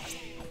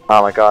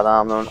 Oh my god,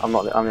 I'm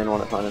the only one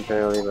that's not an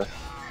Imperial either.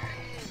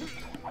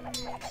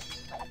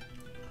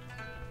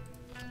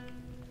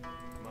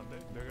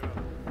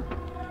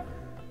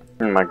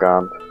 Oh my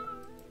god.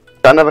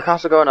 Got another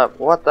castle going up,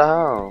 what the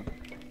hell?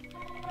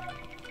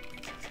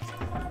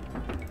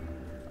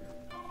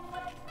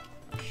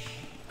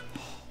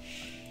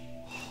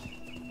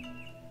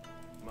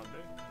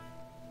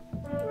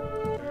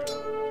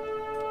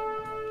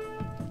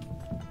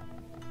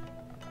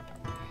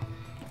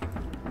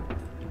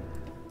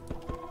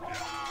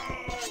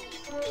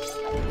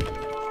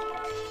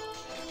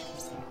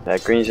 Yeah,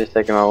 green's just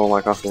taking out all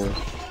my castles.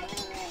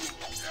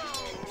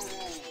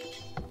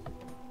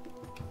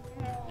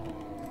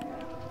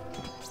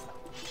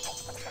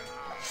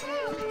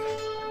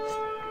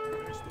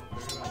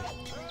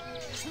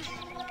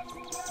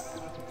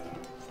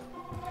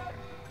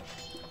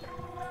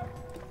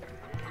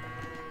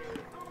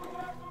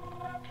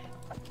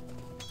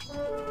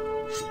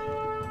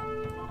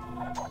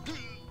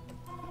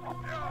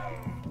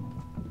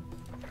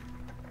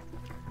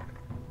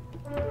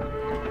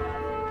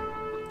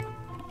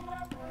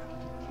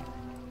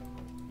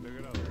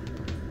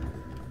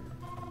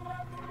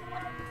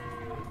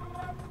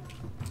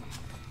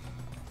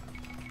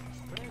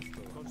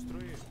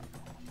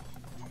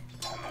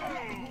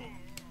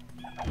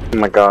 Oh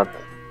my god.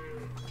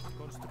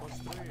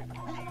 Construir.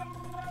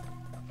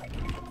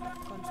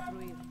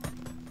 Construir.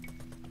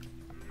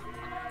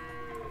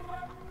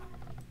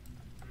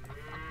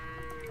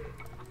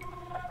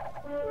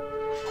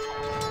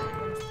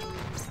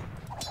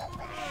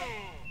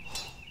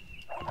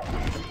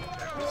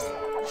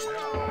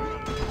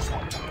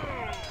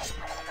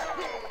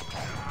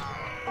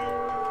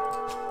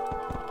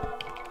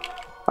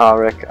 Oh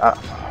Rick, I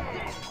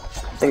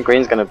think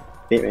green's gonna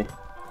beat me.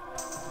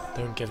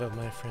 Don't give up,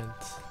 my friend.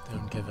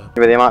 Don't give up.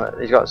 With the amount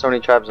he's got so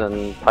many trebs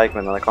and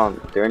pikemen that I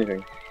can't do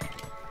anything.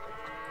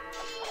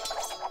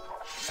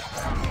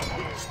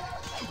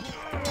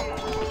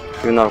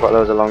 Even though I've got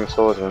loads of long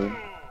swordsmen.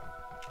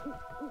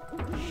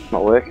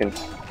 Not working.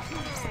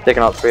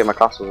 Taking out 3 of my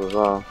castles as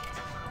well.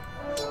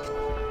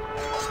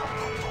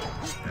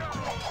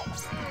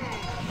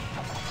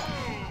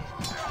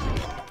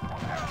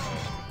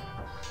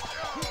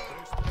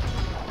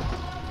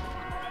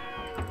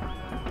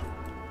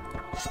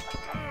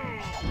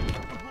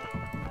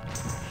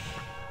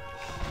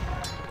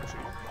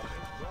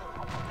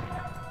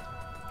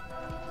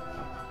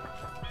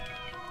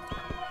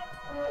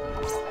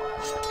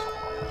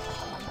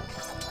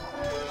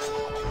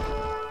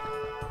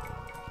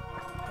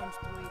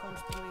 Construir.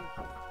 Construir.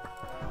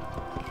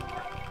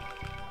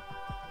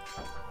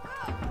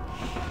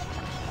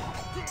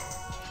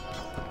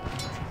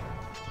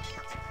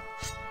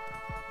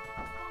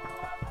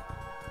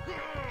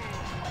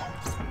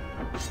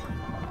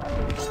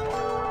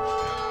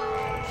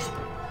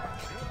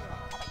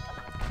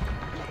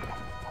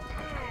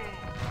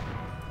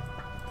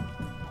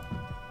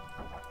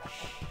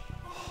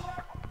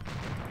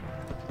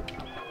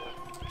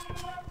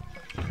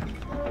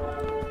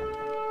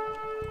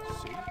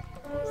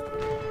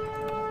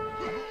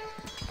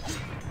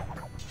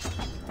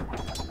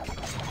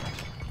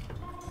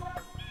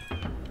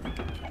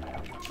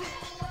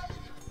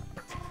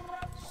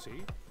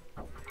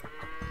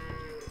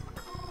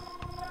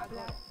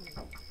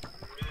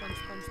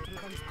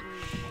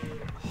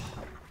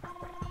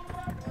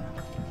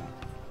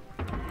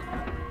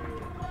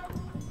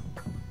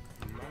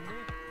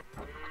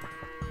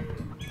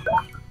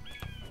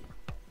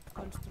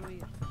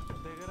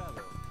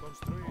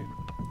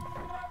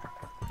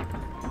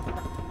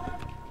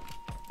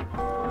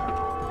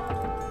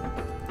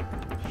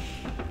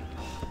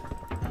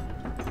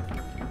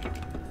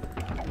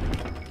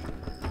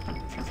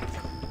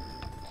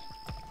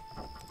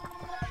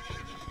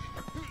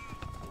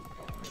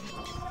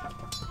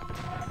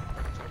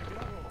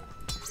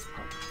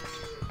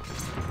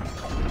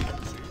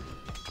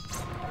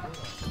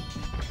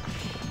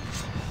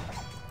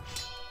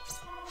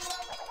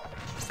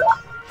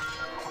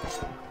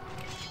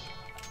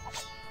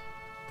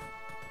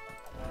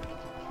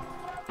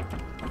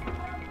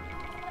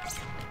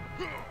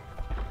 Construir.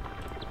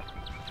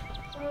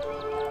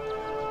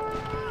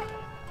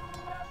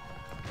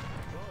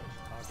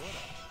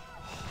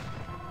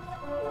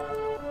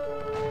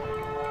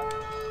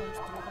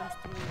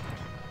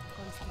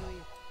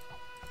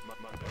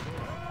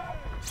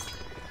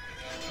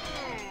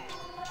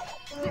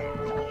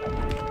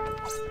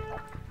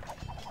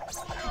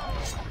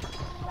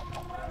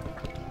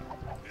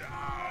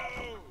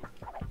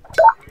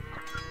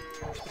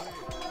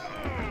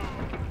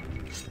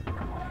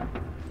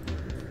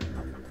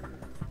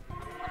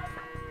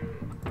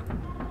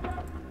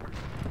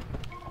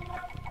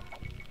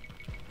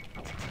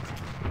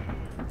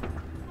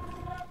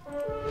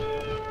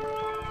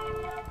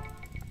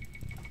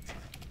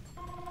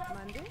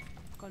 Mande.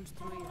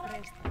 Construir.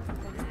 Resta.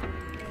 Construir.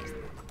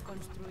 Resta.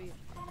 Construir.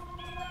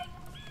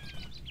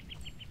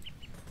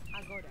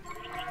 Agora.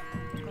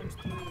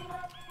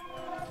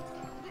 Construir.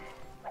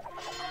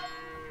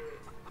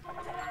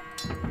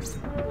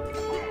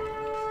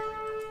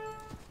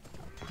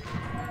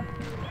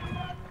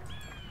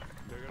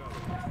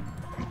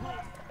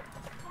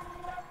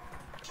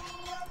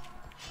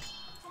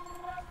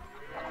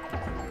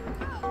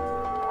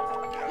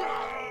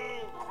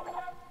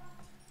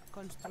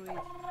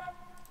 Construir.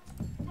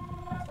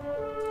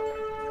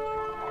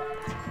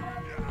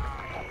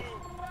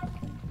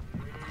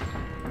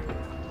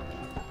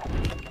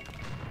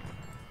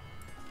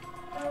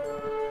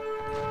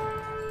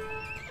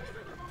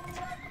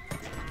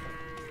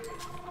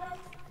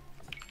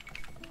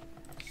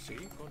 Sí,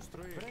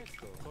 construir.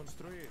 Presto,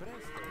 construir.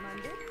 Presto,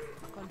 Mande.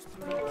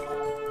 Construir.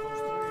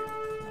 construir.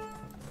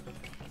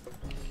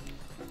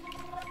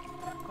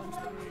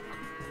 Construir.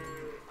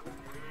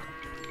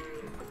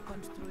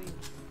 Construir.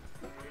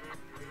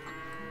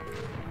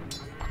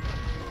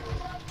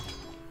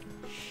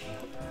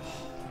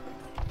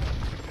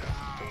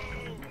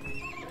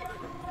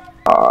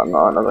 Oh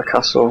no, another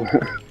castle.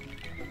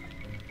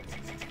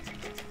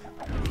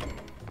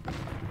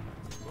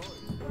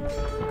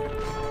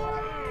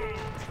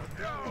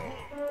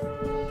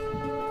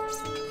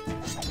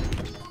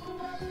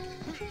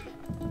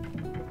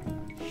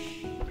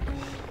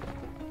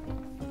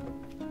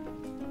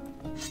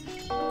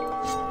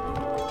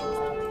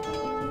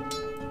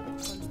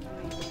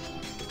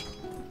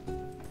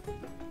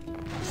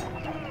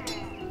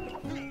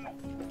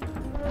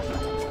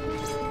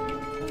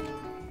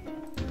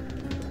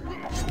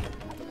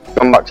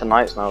 Come back to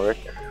knights now, Rick.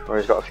 Or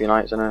he's got a few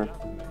knights in here.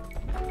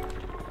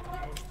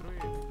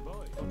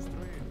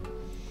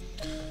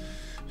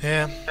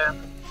 Yeah.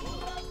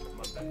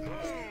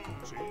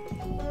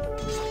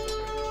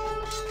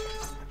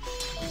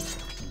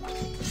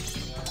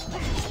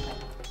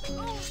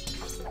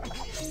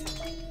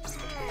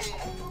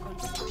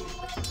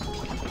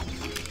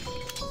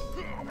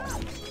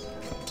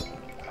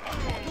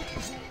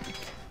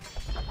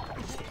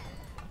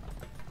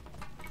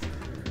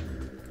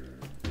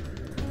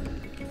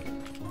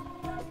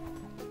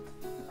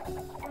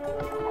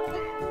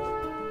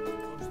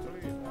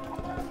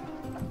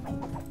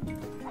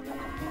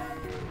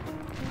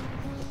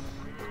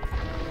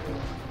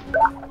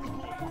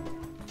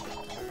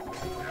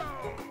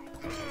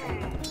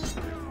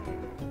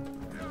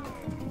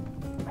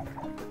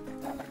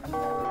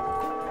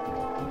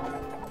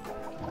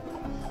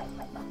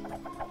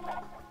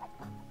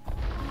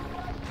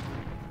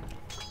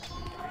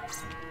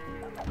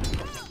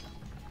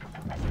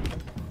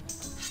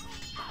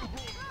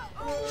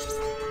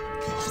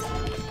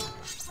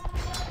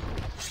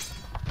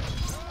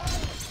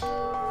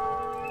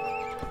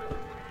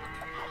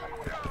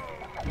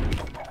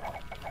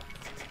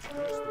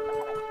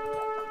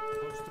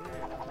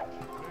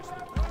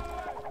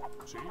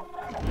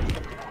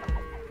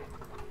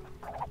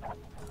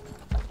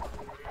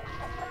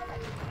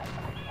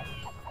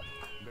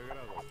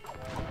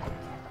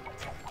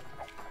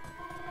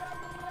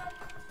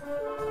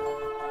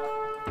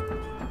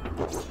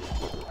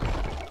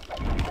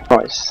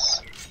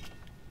 Nice.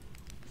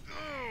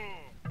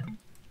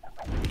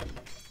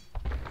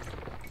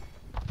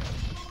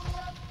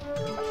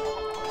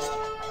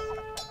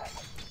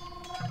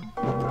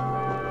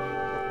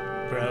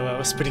 Bro, I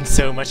was putting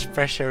so much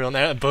pressure on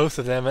both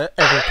of them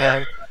every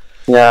time.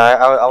 Yeah,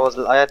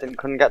 I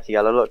couldn't get to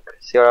yellow. Look,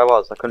 see where I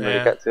was. I couldn't really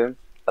Yeah. get to him,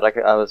 but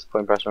I was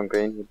putting pressure on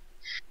green.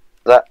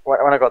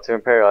 When I got to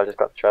Imperial, I just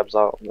got the trebs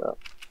out. But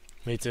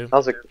Me too.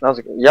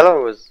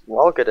 Yellow was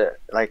well good at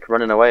like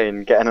running away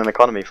and getting an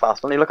economy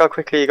fast. Only look how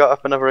quickly he got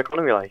up another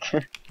economy. Like,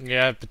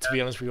 Yeah, but to be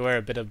honest, we were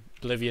a bit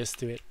oblivious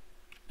to it.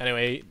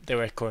 Anyway, they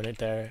were cornered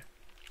there,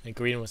 and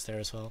green was there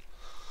as well.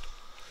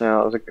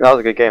 yeah, that was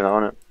a good game, though,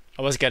 wasn't it?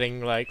 I was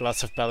getting like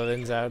lots of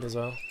paladins out as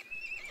well.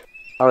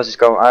 I was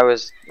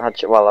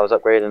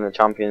upgrading the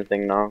champion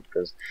thing now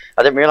because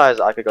I didn't realize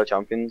I could go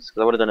champions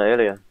because I would have done it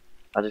earlier.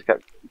 I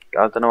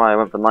don't know why I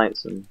went for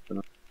knights and.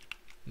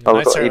 Oh,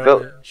 Knights he are,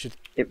 built should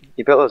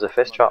he built loads of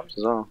fist traps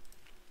as well.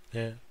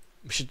 yeah.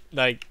 We should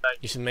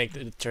you should make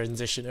the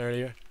transition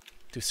earlier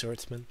to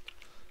swordsman.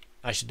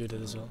 I should do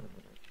that as well.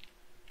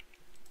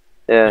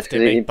 Yeah, If they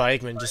 'cause make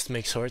pikemen, just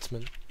make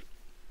swordsmen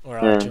or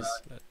Yeah. archers.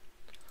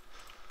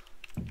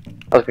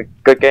 That was a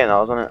good game,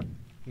 though, wasn't it?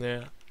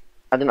 Yeah.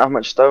 I didn't have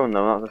much stone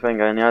though. That was the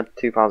thing. I only had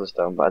 2 piles of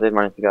stone, but I did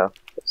manage to get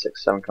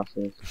 6, 7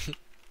 customers.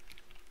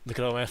 Look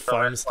at all my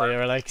farms, they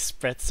are like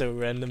spread so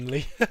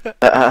randomly.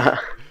 Yeah, I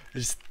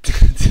just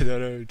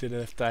didn't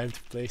have time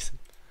to place them.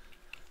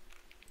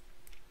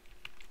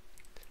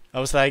 I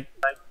was like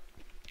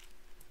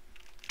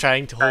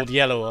trying to hold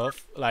yellow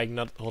off, like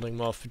not holding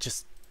them off, but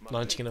just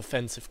launching an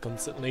offensive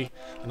constantly,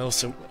 and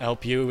also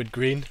help you with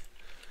green.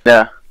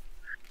 there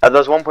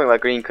was one point where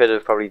green could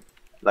have probably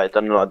like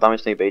done a lot of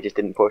damage to me, but he just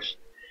didn't push.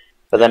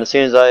 But then as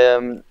soon as I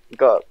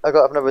got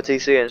up another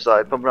TC and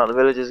started pumping out the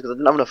villages because I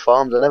didn't have enough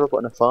farms. I never put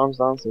enough farms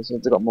down, so as soon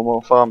as I got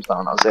more farms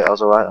down, that was it. I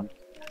was alright then.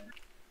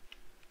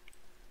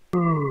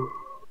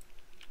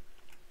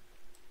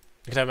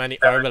 Look at how many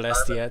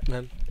arbalest he had,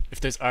 man.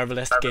 If there's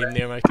arbalest game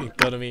near my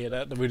economy,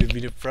 that would have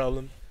been a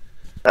problem.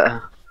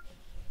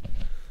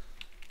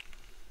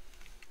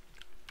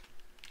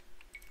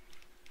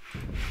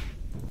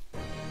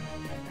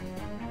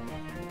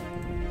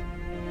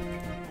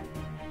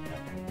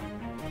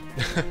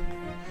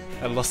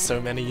 I lost so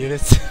many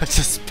units. I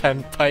just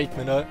spammed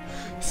pikemen out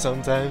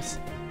sometimes.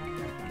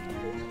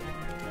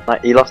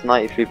 Like, he lost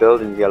 93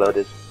 buildings, yellow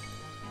did.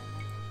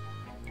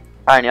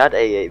 I only had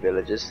 88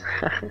 villages.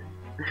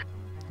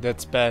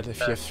 That's bad if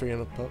you have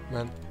 300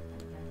 man.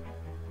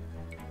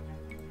 You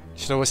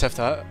should always have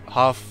to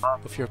half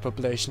of your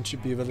population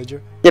should be a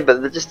villager. Yeah,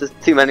 but there's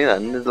too many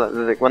then. There's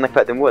like when they're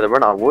collecting wood, I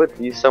run out of wood.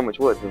 I use so much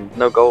wood and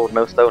no gold,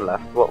 no stone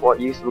left. What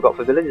use have we got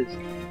for villages?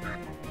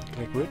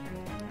 Like wood?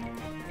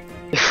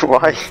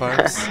 Why?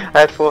 Farms.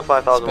 I had 4,000 or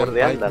 5,000 wood at Spend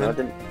the end then. I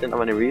pikemen. didn't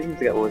have any reason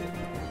to get wood.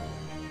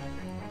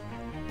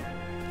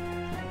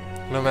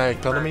 No, my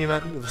economy,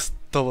 man, it was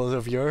double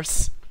of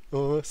yours,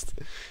 almost.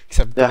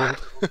 Except Yeah.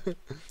 gold.